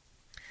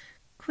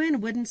 Quinn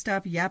wouldn't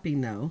stop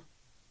yapping, though,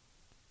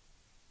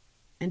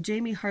 and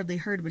Jamie hardly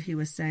heard what he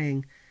was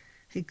saying.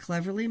 He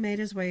cleverly made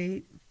his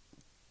way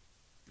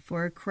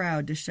for a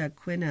crowd to shut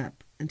Quinn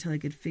up until he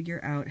could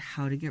figure out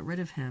how to get rid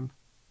of him.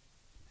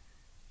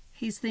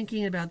 He's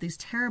thinking about these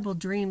terrible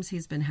dreams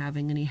he's been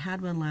having, and he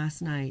had one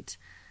last night,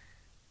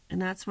 and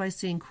that's why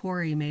seeing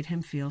Quarry made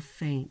him feel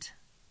faint.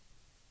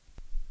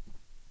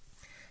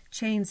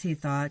 Chains, he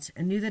thought,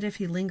 and knew that if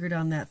he lingered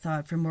on that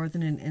thought for more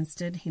than an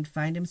instant, he'd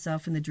find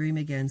himself in the dream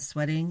again,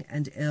 sweating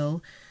and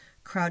ill,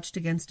 crouched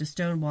against a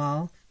stone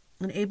wall,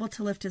 unable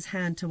to lift his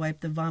hand to wipe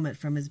the vomit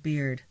from his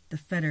beard, the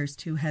fetters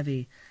too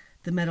heavy,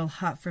 the metal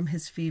hot from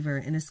his fever,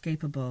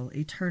 inescapable,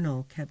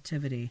 eternal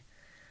captivity.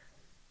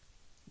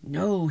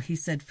 No, he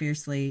said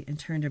fiercely, and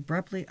turned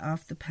abruptly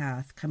off the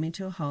path, coming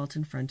to a halt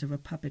in front of a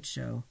puppet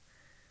show.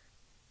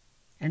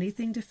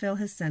 Anything to fill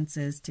his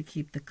senses, to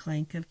keep the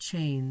clank of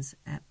chains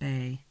at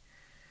bay.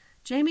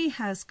 Jamie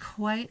has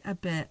quite a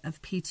bit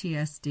of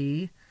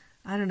PTSD.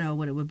 I don't know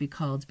what it would be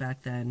called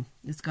back then.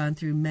 It's gone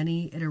through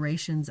many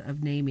iterations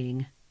of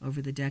naming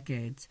over the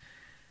decades.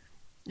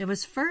 It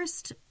was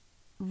first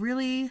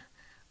really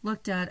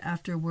looked at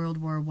after World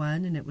War I,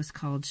 and it was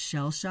called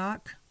shell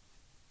shock.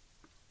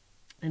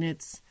 And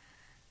it's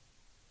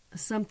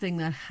something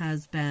that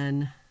has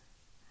been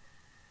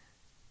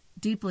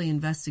deeply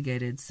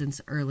investigated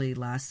since early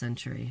last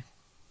century.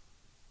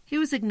 He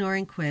was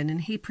ignoring Quinn,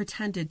 and he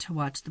pretended to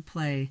watch the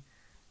play.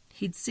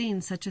 He'd seen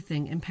such a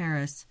thing in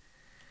Paris.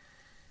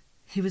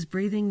 He was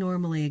breathing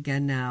normally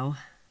again now.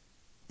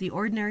 The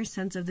ordinary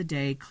sense of the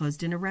day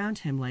closed in around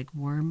him like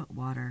warm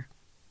water.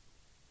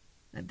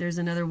 There's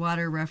another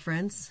water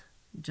reference.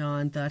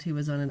 John thought he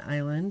was on an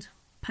island.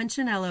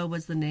 Punchinello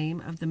was the name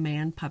of the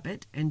man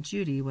puppet, and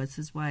Judy was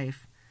his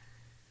wife.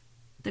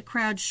 The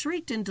crowd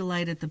shrieked in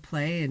delight at the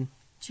play, and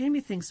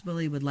Jamie thinks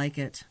Willie would like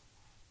it.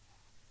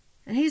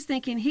 And he's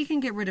thinking he can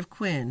get rid of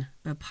Quinn,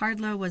 but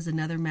Pardlow was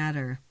another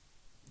matter.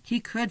 He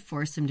could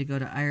force him to go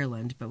to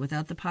Ireland, but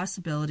without the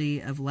possibility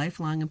of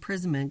lifelong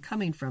imprisonment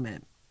coming from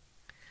it.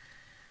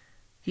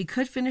 He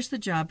could finish the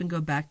job and go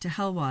back to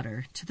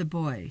Hellwater, to the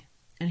boy,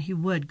 and he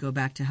would go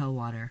back to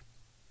Hellwater.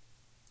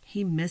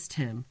 He missed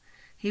him.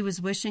 He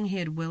was wishing he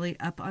had Willie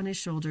up on his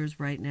shoulders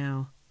right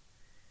now.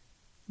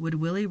 Would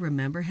Willie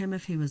remember him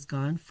if he was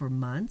gone for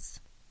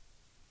months?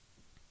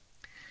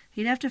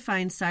 He'd have to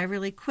find Cy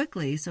really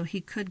quickly so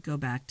he could go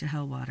back to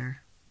Hellwater.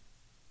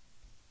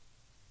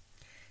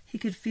 He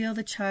could feel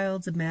the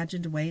child's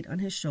imagined weight on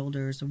his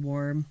shoulders,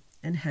 warm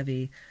and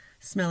heavy,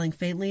 smelling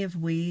faintly of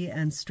wee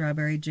and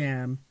strawberry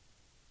jam.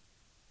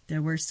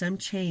 There were some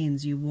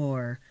chains you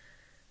wore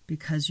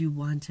because you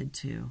wanted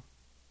to.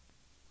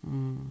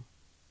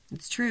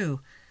 It's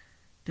true.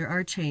 There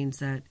are chains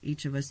that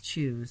each of us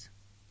choose.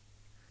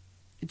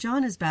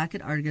 John is back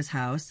at Arga's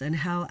house, and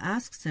Hal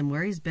asks him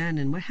where he's been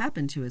and what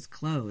happened to his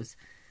clothes.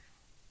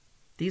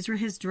 These were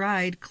his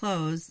dried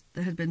clothes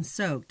that had been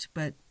soaked,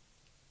 but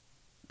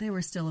they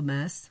were still a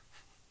mess.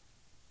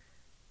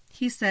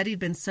 He said he'd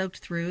been soaked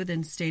through,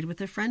 then stayed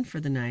with a friend for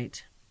the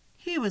night.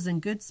 He was in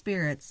good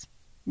spirits.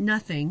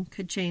 Nothing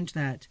could change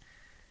that.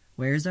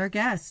 Where's our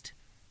guest?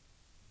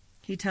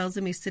 He tells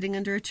him he's sitting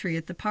under a tree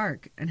at the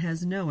park and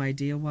has no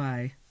idea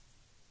why.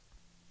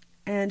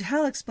 And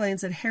Hal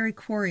explains that Harry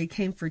Quarry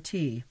came for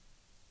tea.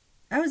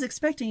 I was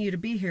expecting you to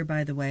be here,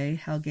 by the way.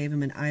 Hal gave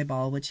him an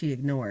eyeball, which he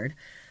ignored.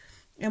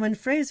 And when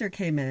Fraser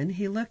came in,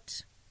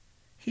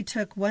 he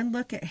took one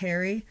look at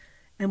Harry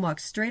and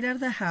walked straight out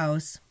of the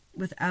house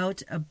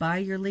without a by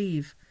your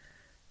leave.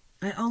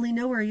 I only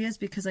know where he is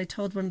because I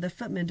told one of the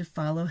footmen to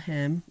follow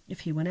him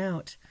if he went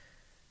out.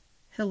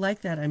 He'll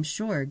like that, I'm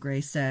sure,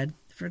 Gray said.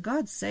 For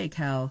God's sake,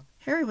 Hal,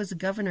 Harry was a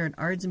governor at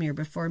Ardsmuir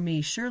before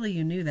me. Surely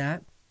you knew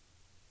that.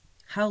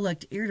 Hal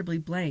looked irritably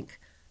blank.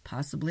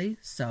 Possibly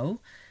so.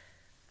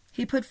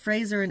 He put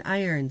Fraser in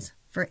irons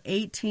for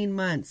 18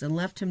 months and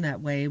left him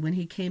that way when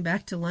he came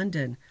back to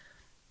London.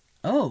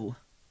 Oh,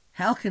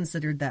 Hal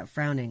considered that,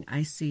 frowning.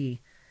 I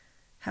see.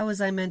 How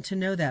was I meant to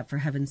know that, for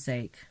heaven's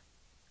sake?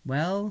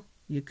 Well,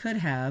 you could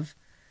have,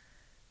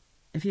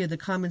 if you had the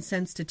common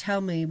sense to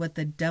tell me what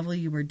the devil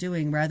you were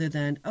doing rather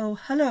than, oh,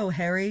 hello,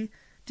 Harry.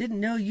 Didn't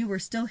know you were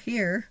still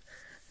here.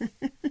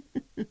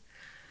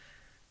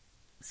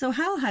 So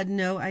Hal had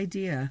no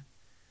idea.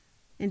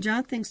 And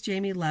John thinks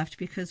Jamie left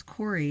because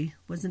Quarry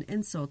was an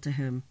insult to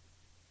him.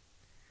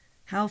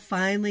 Hal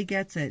finally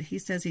gets it. He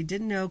says he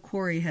didn't know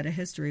Quarry had a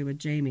history with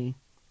Jamie.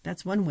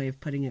 That's one way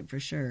of putting it for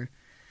sure.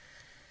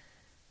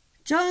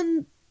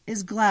 John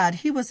is glad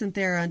he wasn't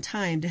there on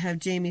time to have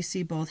Jamie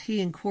see both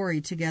he and Quarry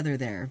together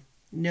there.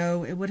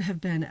 No, it would have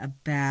been a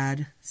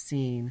bad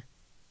scene.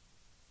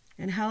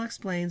 And Hal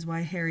explains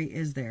why Harry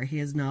is there. He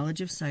has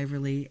knowledge of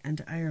Siverley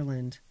and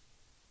Ireland.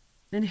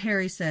 Then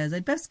Harry says,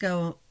 I'd best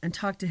go and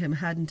talk to him,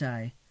 hadn't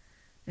I?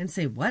 And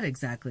say what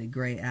exactly,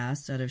 Gray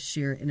asked, out of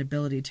sheer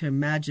inability to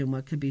imagine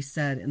what could be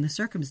said in the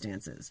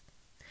circumstances.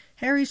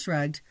 Harry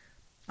shrugged.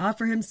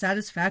 Offer him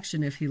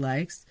satisfaction if he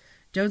likes.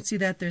 Don't see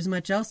that there's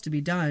much else to be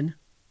done.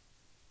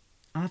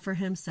 Offer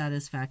him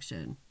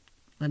satisfaction.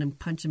 Let him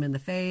punch him in the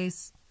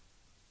face.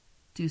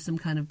 Do some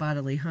kind of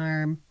bodily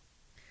harm.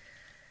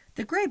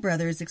 The Gray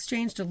brothers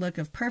exchanged a look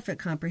of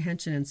perfect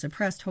comprehension and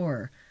suppressed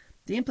horror.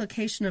 The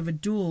implication of a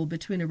duel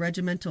between a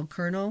regimental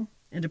colonel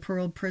and a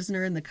paroled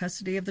prisoner in the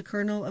custody of the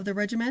colonel of the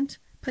regiment,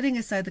 putting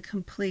aside the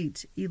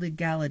complete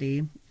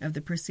illegality of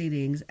the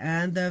proceedings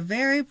and the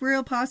very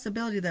real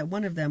possibility that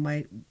one of them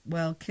might,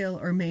 well, kill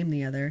or maim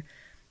the other.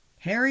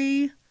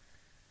 Harry,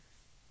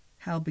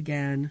 Hal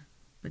began,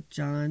 but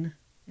John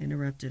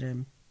interrupted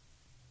him.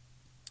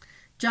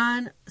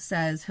 John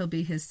says he'll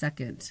be his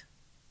second,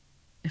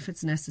 if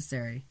it's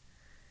necessary.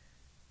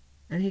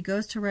 And he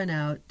goes to run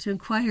out to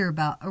inquire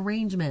about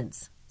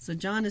arrangements. So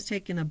John is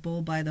taking a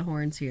bull by the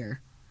horns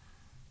here.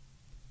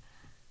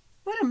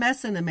 What a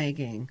mess in the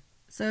making.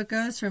 So it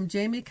goes from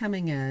Jamie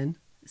coming in,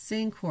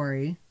 seeing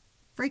Quarry,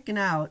 freaking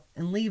out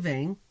and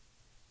leaving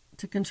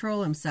to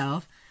control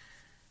himself.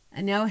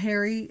 And now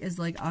Harry is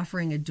like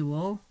offering a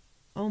duel.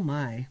 Oh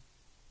my.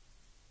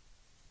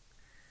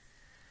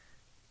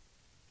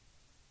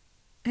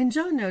 And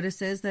John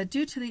notices that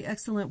due to the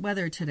excellent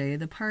weather today,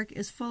 the park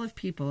is full of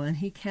people and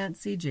he can't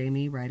see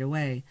Jamie right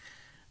away.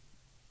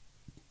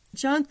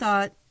 John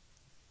thought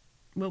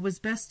what was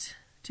best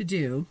to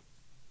do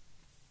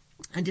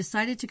and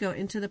decided to go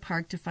into the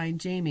park to find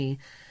Jamie.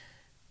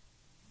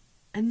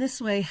 And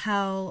this way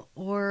Hal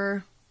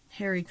or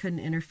Harry couldn't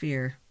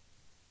interfere.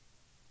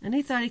 And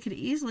he thought he could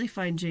easily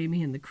find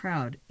Jamie in the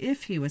crowd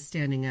if he was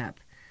standing up.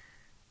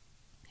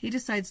 He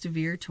decides to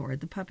veer toward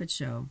the puppet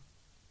show.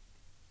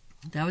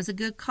 That was a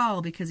good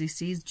call because he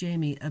sees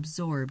Jamie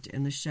absorbed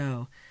in the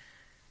show.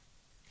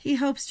 He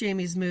hopes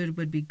Jamie's mood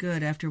would be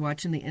good after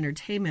watching the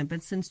entertainment,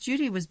 but since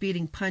Judy was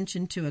beating punch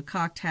into a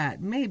cocked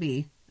hat,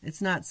 maybe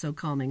it's not so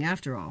calming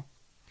after all.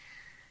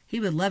 He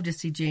would love to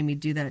see Jamie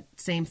do that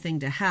same thing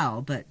to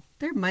Hal, but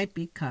there might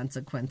be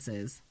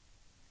consequences.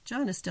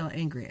 John is still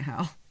angry at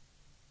Hal.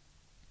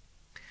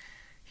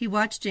 He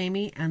watched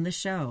Jamie and the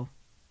show.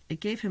 It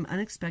gave him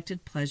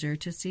unexpected pleasure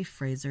to see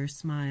Fraser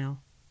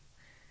smile.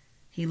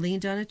 He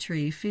leaned on a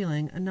tree,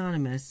 feeling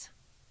anonymous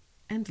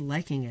and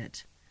liking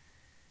it.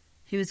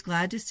 He was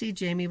glad to see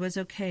Jamie was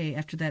okay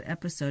after that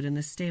episode in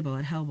the stable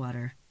at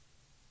Hellwater.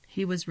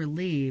 He was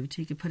relieved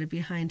he could put it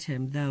behind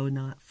him, though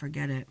not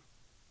forget it.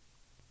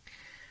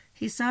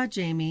 He saw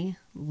Jamie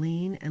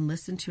lean and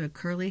listen to a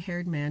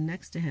curly-haired man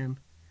next to him.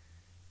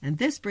 And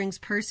this brings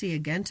Percy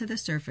again to the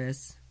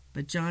surface,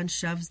 but John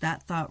shoves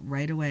that thought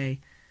right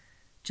away.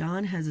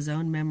 John has his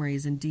own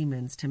memories and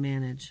demons to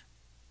manage.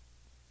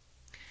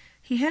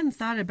 He hadn't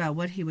thought about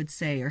what he would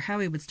say or how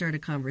he would start a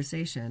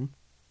conversation,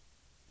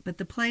 but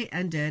the play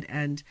ended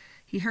and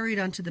he hurried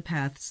onto the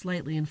path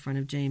slightly in front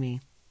of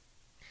Jamie.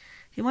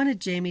 He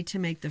wanted Jamie to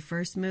make the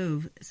first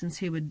move since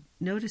he would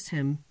notice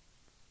him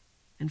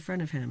in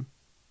front of him.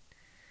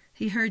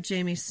 He heard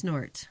Jamie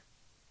snort,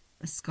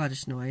 a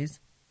Scottish noise.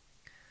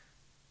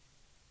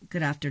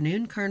 "Good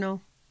afternoon,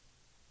 Colonel."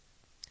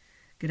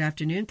 "Good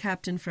afternoon,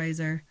 Captain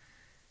Fraser.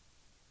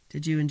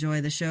 Did you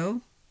enjoy the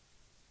show?"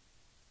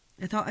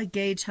 "I thought I'd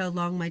gauge how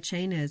long my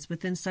chain is.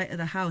 Within sight of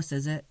the house,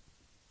 is it?"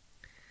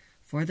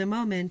 "For the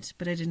moment,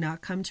 but I did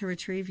not come to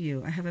retrieve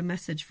you. I have a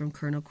message from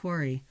Colonel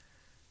Quarry."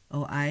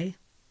 "Oh, aye?"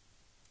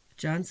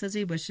 "John says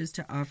he wishes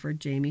to offer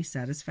Jamie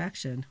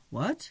satisfaction."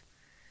 "What?"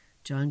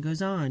 John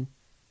goes on.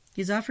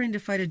 "He's offering to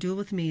fight a duel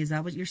with me. Is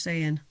that what you're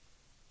saying?"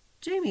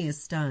 Jamie is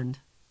stunned.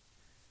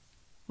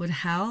 Would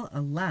Hal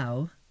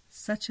allow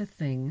such a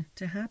thing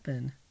to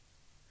happen?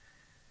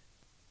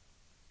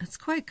 It's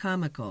quite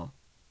comical.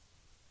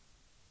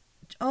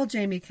 All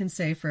Jamie can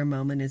say for a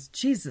moment is,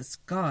 "Jesus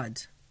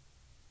God."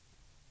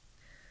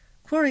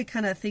 "Quarry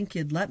cannot think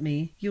you'd let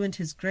me. You and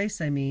his Grace,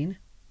 I mean."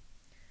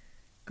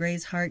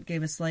 Gray's heart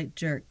gave a slight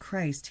jerk.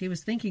 Christ, he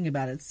was thinking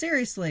about it.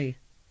 Seriously!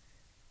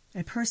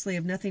 "I personally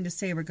have nothing to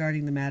say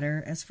regarding the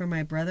matter. As for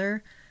my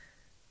brother,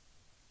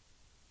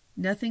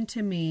 nothing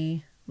to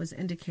me was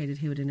indicated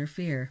he would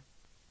interfere."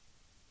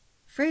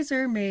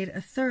 Fraser made a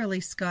thoroughly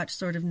Scotch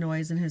sort of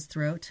noise in his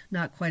throat,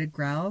 not quite a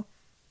growl,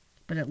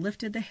 but it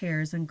lifted the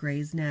hairs on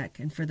Gray's neck,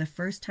 and for the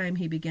first time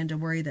he began to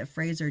worry that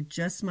Fraser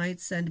just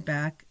might send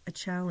back a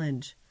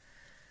challenge.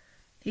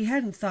 He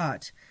hadn't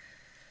thought.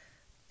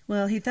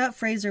 Well, he thought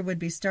Fraser would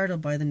be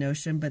startled by the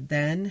notion, but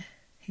then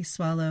he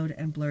swallowed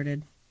and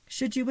blurted,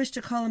 "Should you wish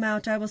to call him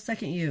out, I will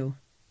second you."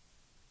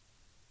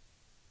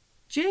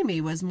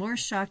 Jamie was more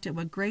shocked at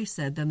what Gray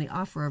said than the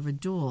offer of a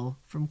duel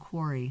from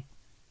Quarry.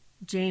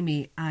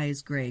 Jamie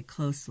eyes Gray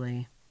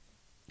closely.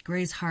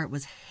 Gray's heart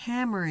was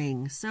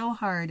hammering so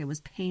hard it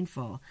was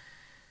painful.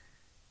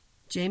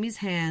 Jamie's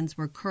hands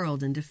were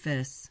curled into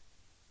fists,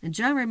 and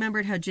John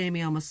remembered how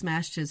Jamie almost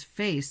smashed his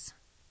face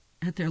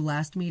at their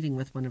last meeting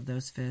with one of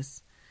those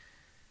fists.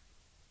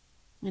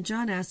 And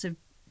John asked if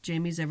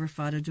Jamie's ever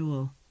fought a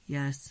duel.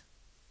 Yes.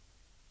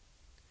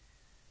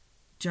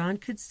 John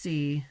could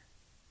see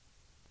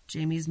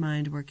Jamie's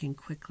mind working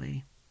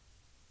quickly.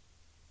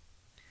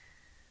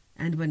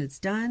 And when it's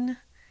done,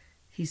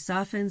 he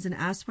softens and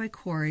asks why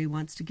Quarry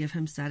wants to give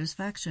him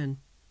satisfaction.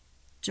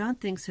 John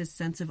thinks his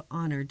sense of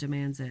honor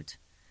demands it.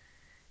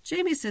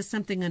 Jamie says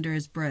something under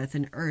his breath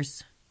in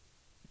Erse,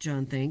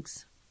 John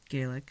thinks,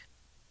 Gaelic.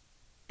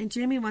 And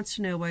Jamie wants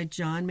to know why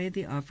John made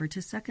the offer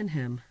to second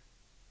him.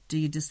 Do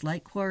you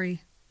dislike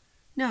Quarry?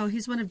 No,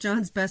 he's one of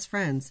John's best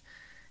friends.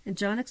 And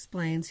John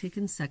explains he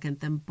can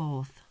second them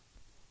both.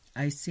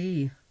 I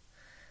see.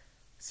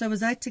 So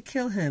was I to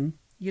kill him,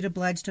 you'd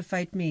oblige to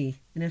fight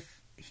me, and if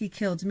he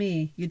killed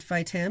me, you'd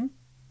fight him?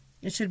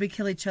 And should we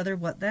kill each other,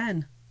 what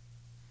then?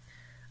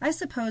 I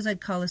suppose I'd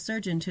call a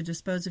surgeon to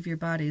dispose of your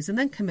bodies and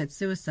then commit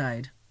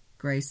suicide,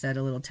 Gray said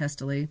a little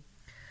testily.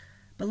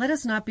 But let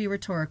us not be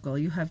rhetorical.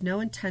 You have no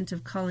intent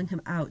of calling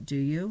him out, do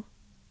you?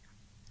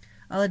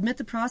 I'll admit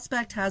the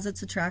prospect has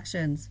its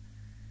attractions,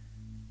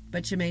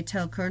 but you may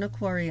tell Colonel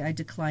Quarry I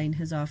decline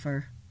his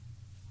offer.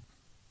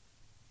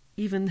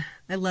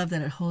 I love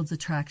that it holds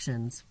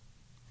attractions.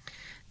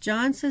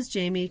 John says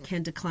Jamie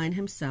can decline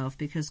himself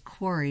because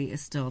Quarry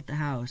is still at the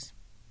house.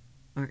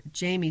 Or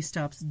Jamie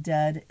stops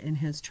dead in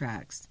his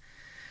tracks,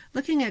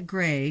 looking at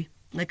Gray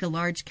like a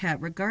large cat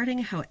regarding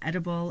how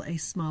edible a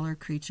smaller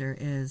creature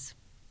is.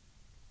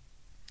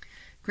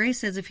 Gray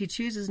says if he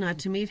chooses not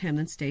to meet him,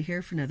 then stay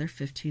here for another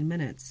 15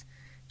 minutes.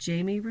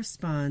 Jamie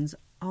responds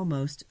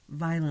almost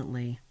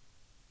violently.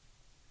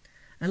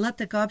 And let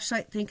the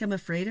gobshite think I'm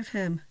afraid of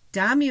him.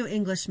 Damn you,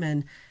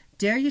 Englishman!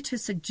 Dare you to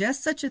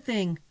suggest such a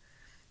thing?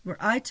 Were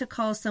I to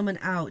call someone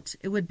out,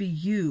 it would be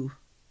you,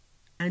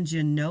 and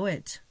you know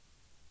it.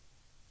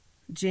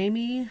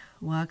 Jamie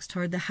walks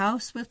toward the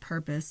house with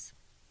purpose.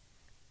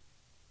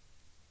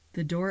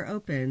 The door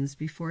opens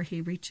before he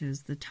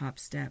reaches the top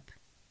step.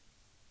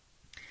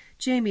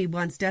 Jamie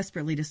wants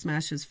desperately to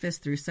smash his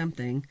fist through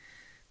something,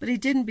 but he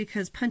didn't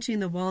because punching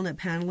the walnut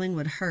paneling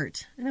would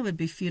hurt, and it would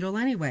be futile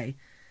anyway.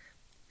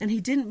 And he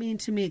didn't mean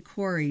to meet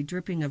Quarry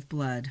dripping of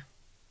blood.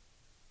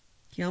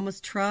 He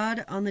almost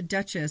trod on the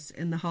Duchess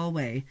in the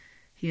hallway.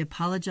 He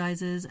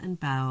apologizes and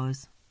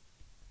bows.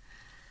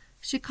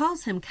 She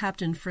calls him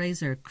Captain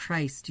Fraser.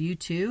 Christ, you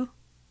too?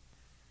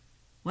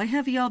 Why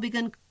have ye all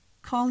begun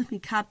Call me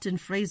Captain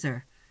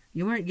Fraser.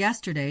 You weren't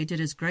yesterday. Did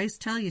His Grace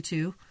tell you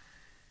to?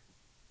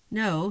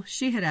 No,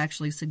 she had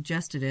actually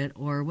suggested it,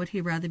 or would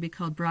he rather be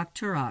called Brock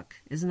Turok?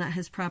 Isn't that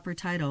his proper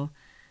title?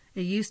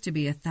 It used to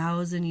be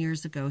 1,000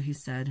 years ago, he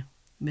said.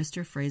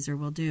 Mr. Fraser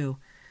will do.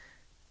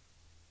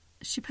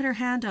 She put her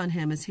hand on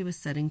him as he was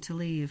setting to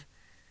leave.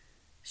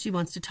 She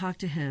wants to talk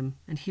to him,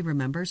 and he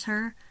remembers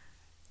her?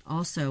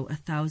 Also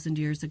 1,000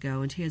 years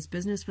ago, and he has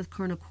business with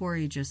Colonel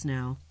Quarry just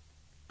now.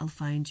 I'll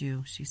find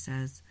you, she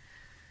says.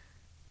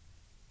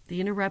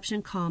 The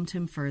interruption calmed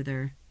him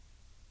further.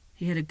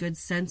 He had a good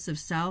sense of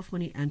self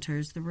when he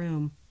enters the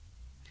room.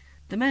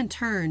 The men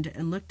turned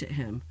and looked at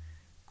him.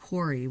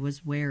 Quarry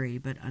was wary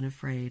but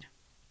unafraid.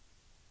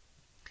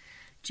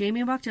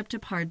 Jamie walked up to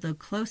Pardlow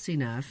close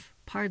enough.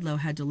 Pardlow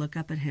had to look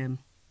up at him,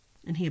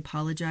 and he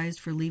apologized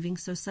for leaving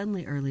so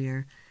suddenly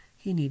earlier.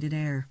 He needed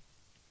air.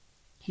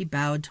 He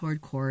bowed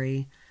toward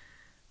Quarry.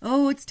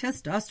 Oh, it's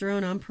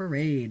testosterone on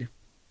parade.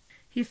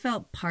 He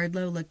felt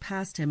Pardlow look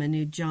past him and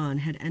knew John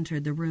had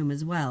entered the room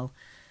as well.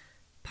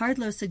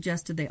 Pardlow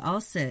suggested they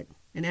all sit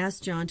and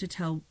asked John to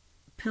tell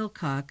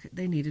Pilcock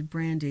they needed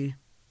brandy.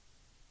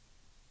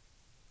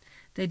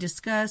 They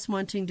discussed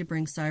wanting to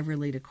bring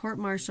Siverly to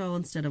court-martial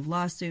instead of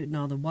lawsuit and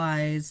all the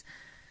whys.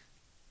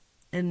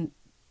 And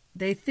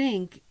they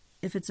think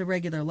if it's a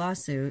regular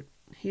lawsuit,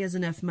 he has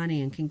enough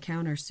money and can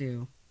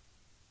countersue.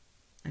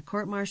 At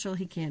court-martial,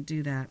 he can't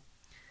do that.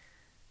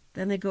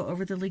 Then they go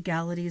over the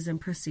legalities and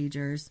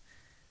procedures.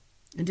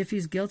 And if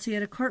he's guilty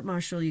at a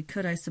court-martial, you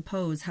could, I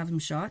suppose, have him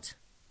shot?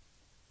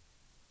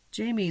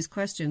 Jamie's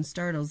question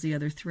startles the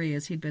other three,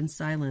 as he'd been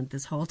silent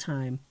this whole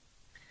time.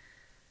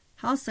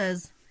 Hal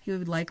says he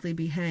would likely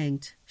be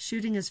hanged.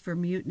 Shooting is for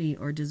mutiny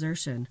or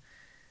desertion.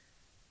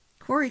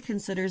 Quarry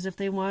considers if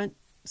they want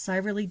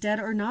Siverly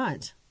dead or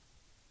not.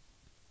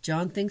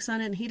 John thinks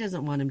on it, and he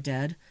doesn't want him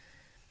dead.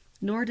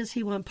 Nor does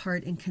he want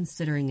part in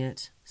considering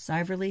it.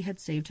 Siverly had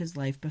saved his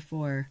life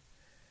before.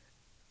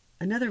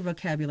 Another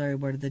vocabulary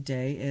word of the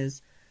day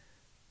is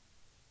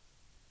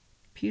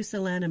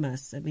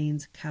pusillanimous. It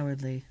means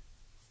cowardly.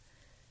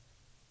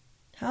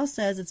 Hal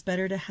says it's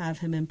better to have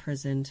him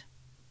imprisoned.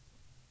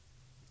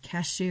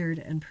 Cashiered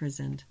and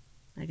imprisoned.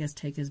 I guess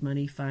take his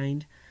money,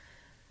 fined.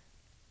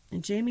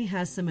 And Jamie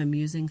has some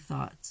amusing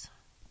thoughts.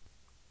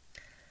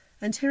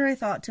 Until I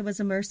thought 'twas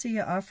a mercy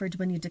you offered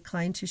when you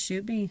declined to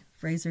shoot me,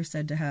 Fraser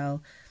said to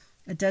Hal.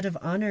 A debt of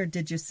honor,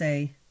 did you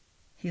say?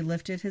 He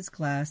lifted his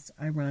glass,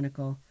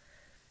 ironical.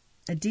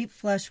 A deep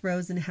flush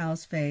rose in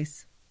Hal's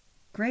face.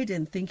 Gray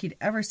didn't think he'd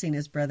ever seen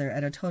his brother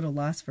at a total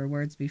loss for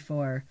words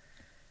before.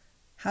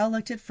 Hal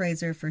looked at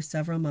Fraser for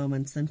several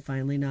moments, then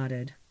finally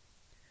nodded.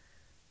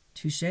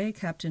 Touché,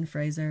 Captain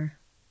Fraser.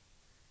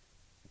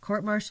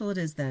 Court-martial it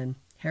is, then.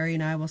 Harry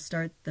and I will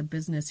start the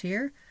business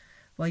here,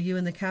 while you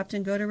and the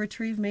captain go to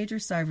retrieve Major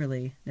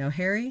Siverly. Now,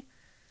 Harry,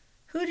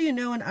 who do you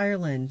know in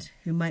Ireland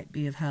who might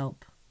be of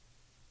help?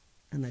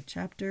 And the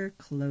chapter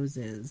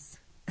closes.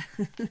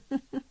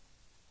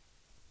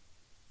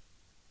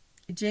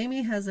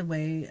 Jamie has a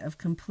way of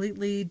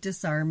completely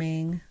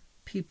disarming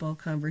people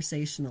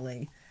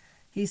conversationally.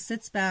 He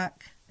sits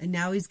back, and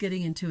now he's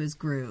getting into his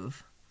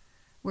groove,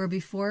 where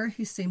before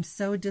he seemed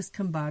so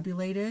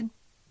discombobulated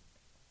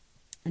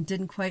and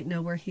didn't quite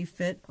know where he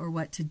fit or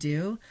what to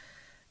do,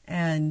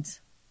 and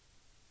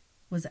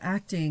was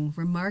acting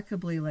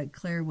remarkably like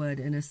Claire would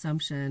in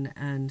Assumption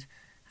and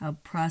how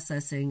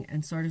processing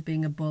and sort of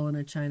being a bull in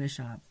a china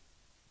shop.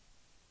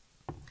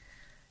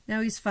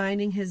 Now he's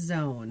finding his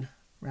zone,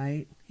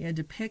 right? He had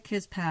to pick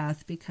his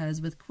path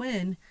because with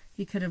Quinn,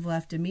 he could have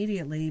left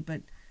immediately,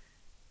 but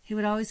he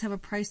would always have a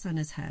price on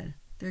his head.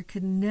 There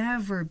could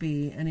never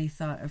be any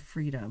thought of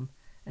freedom,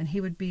 and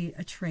he would be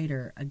a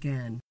traitor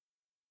again.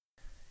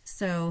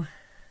 So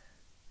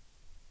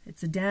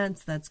it's a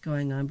dance that's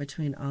going on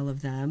between all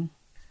of them,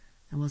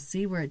 and we'll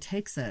see where it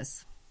takes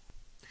us.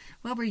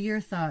 What were your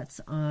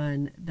thoughts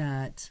on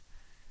that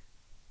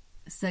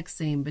sex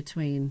scene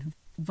between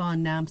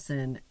Von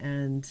Namsen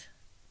and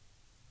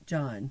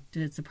John?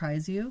 Did it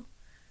surprise you?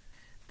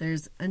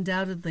 There's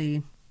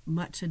undoubtedly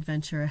much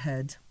adventure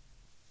ahead.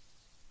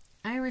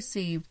 I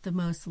received the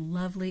most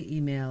lovely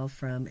email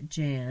from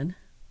Jan.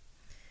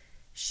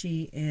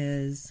 She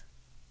is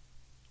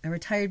a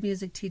retired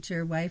music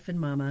teacher, wife, and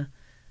mama,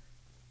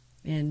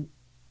 and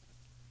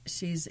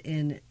she's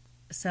in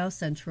South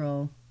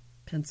Central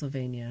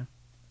Pennsylvania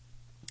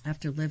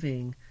after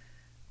living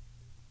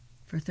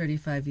for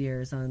 35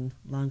 years on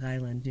Long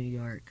Island, New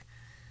York.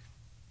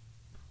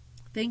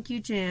 Thank you,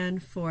 Jan,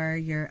 for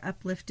your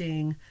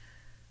uplifting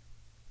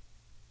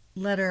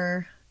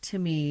letter to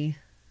me.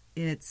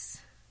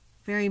 It's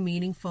very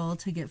meaningful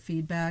to get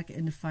feedback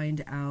and to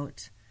find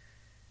out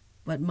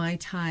what my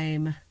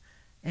time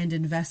and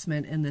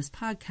investment in this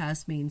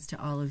podcast means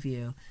to all of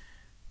you.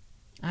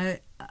 I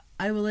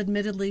will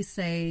admittedly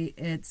say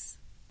it's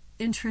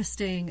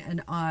interesting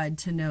and odd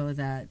to know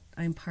that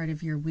I'm part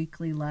of your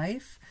weekly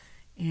life,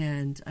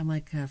 and I'm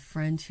like a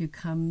friend who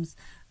comes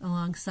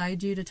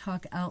alongside you to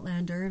talk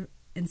Outlander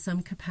in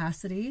some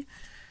capacity,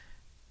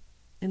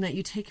 and that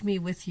you take me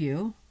with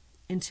you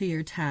into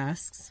your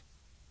tasks.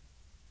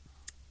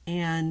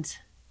 and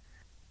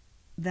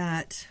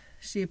that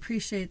she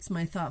appreciates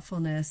my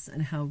thoughtfulness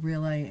and how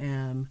real I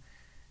am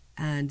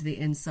and the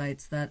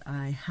insights that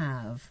I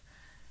have.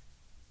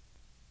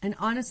 And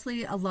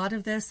honestly, a lot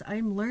of this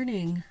I'm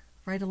learning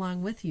right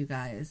along with you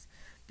guys,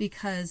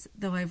 because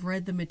though I've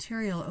read the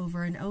material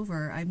over and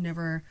over, I've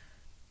never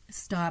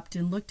stopped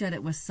and looked at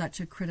it with such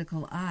a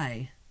critical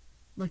eye,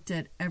 looked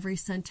at every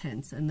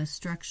sentence and the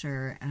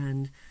structure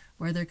and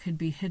where there could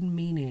be hidden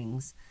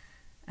meanings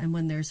and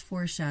when there's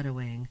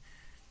foreshadowing.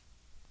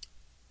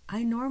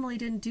 I normally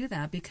didn't do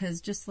that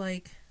because, just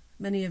like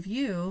many of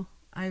you,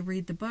 I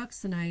read the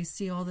books and I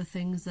see all the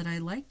things that I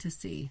like to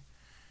see.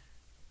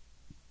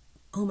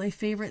 All my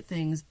favorite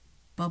things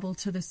bubble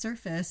to the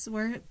surface,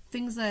 where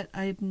things that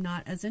I'm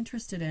not as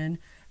interested in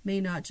may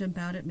not jump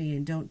out at me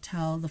and don't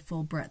tell the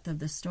full breadth of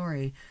the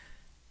story.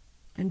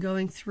 And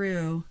going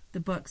through the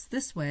books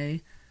this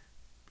way,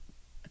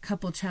 a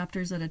couple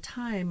chapters at a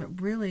time,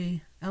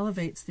 really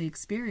elevates the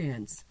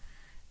experience.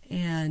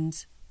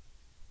 And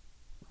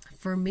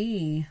for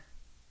me,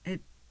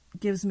 it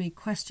gives me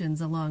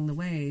questions along the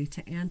way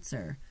to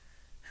answer.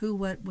 Who,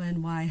 what,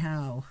 when, why,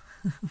 how?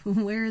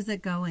 Where is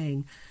it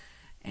going?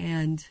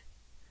 And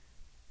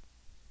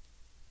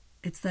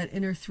it's that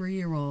inner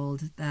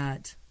 3-year-old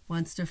that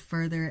wants to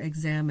further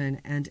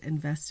examine and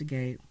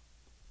investigate.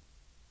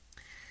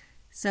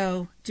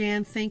 So,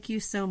 Jan, thank you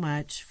so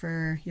much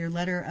for your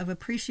letter of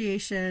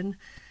appreciation.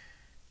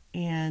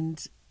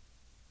 And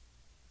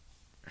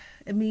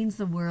it means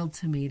the world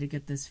to me to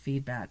get this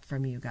feedback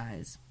from you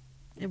guys.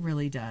 It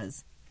really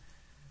does.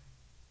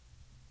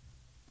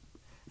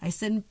 I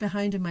sit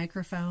behind a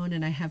microphone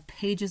and I have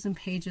pages and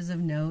pages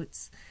of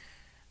notes.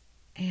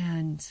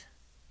 And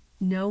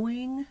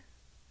knowing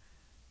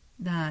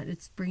that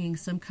it's bringing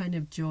some kind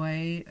of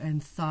joy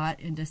and thought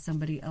into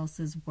somebody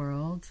else's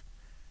world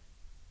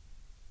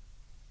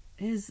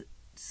is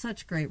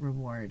such great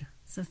reward.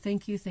 So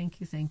thank you, thank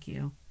you, thank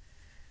you.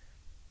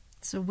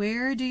 So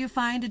where do you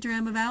find A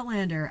Dram of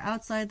Outlander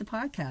outside the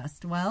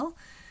podcast? Well,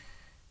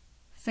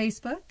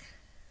 Facebook,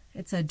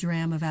 it's A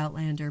Dram of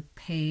Outlander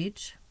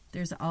page.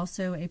 There's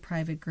also a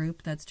private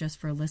group that's just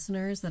for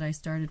listeners that I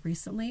started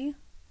recently,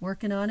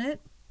 working on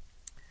it.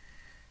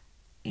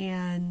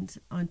 And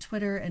on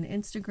Twitter and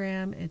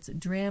Instagram, it's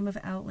Dram of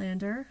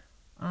Outlander.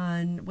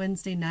 On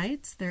Wednesday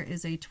nights, there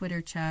is a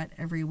Twitter chat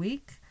every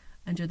week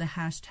under the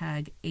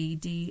hashtag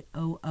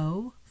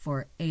ADOO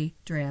for A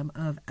Dram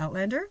of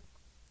Outlander.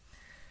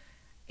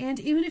 And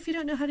even if you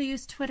don't know how to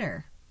use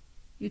Twitter,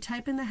 you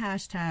type in the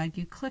hashtag,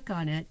 you click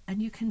on it,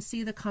 and you can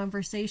see the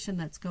conversation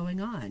that's going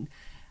on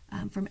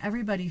from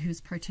everybody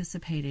who's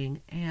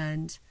participating.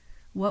 And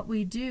what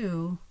we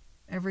do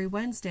every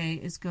Wednesday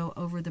is go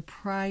over the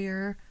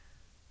prior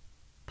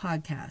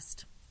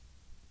podcast.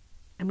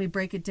 And we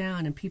break it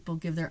down and people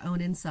give their own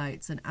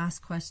insights and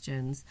ask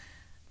questions.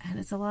 And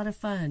it's a lot of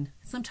fun.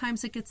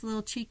 Sometimes it gets a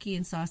little cheeky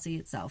and saucy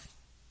itself.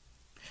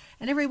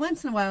 And every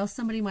once in a while,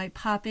 somebody might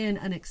pop in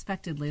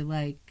unexpectedly,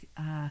 like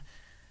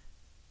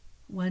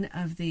one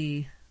of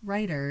the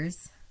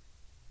writers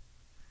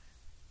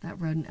that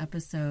wrote an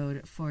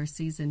episode for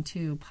season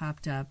 2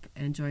 popped up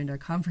and joined our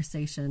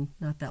conversation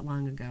not that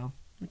long ago,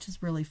 which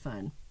is really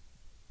fun.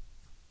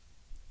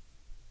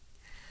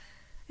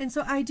 And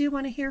so I do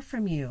want to hear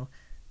from you.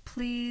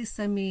 Please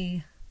send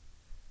me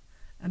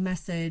a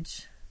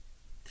message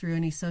through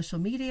any social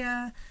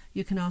media.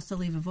 You can also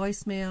leave a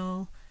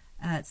voicemail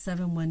at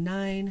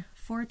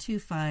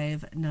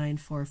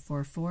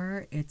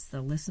 719-425-9444. It's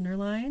the listener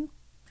line.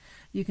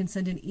 You can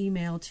send an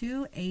email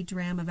to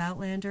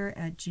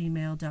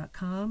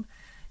adramofoutlander@gmail.com.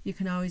 You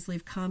can always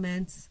leave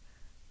comments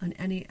on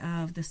any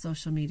of the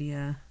social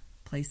media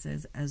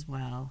places as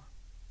well.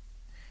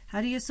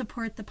 How do you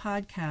support the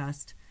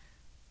podcast?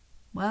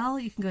 Well,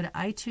 you can go to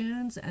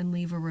iTunes and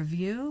leave a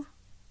review.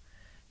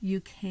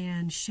 You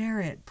can share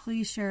it.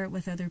 Please share it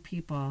with other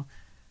people,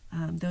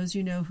 those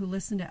you know who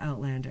listen to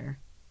Outlander.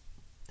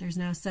 There's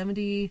now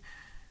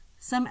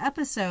 70-some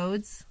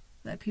episodes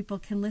that people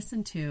can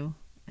listen to,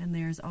 and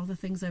there's all the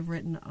things I've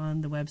written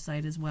on the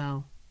website as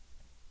well.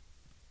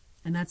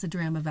 And that's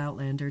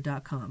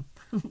adramofoutlander.com.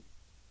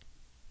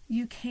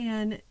 You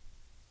can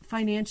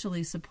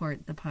financially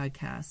support the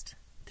podcast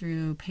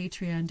through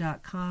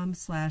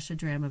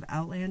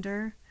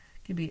patreon.com/adramofoutlander. It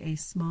can be a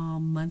small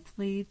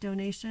monthly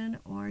donation,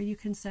 or you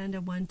can send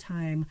a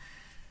one-time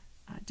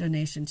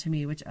donation to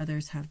me, which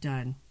others have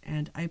done.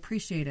 And I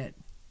appreciate it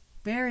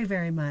very,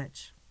 very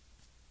much.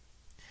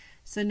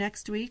 So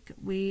next week,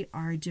 we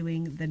are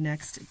doing the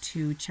next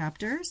 2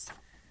 chapters,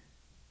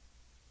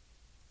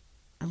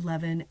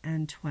 11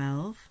 and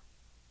 12.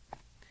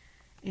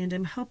 And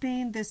I'm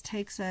hoping this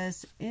takes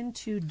us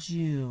into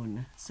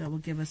June, so it will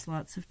give us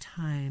lots of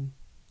time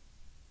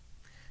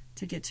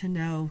to get to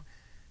know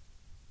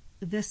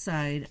this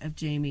side of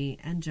Jamie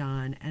and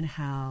John and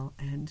Hal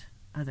and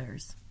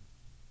others.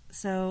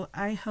 So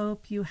I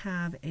hope you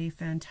have a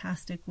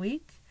fantastic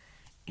week,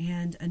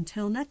 and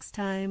until next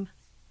time,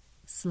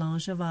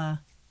 Slán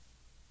va.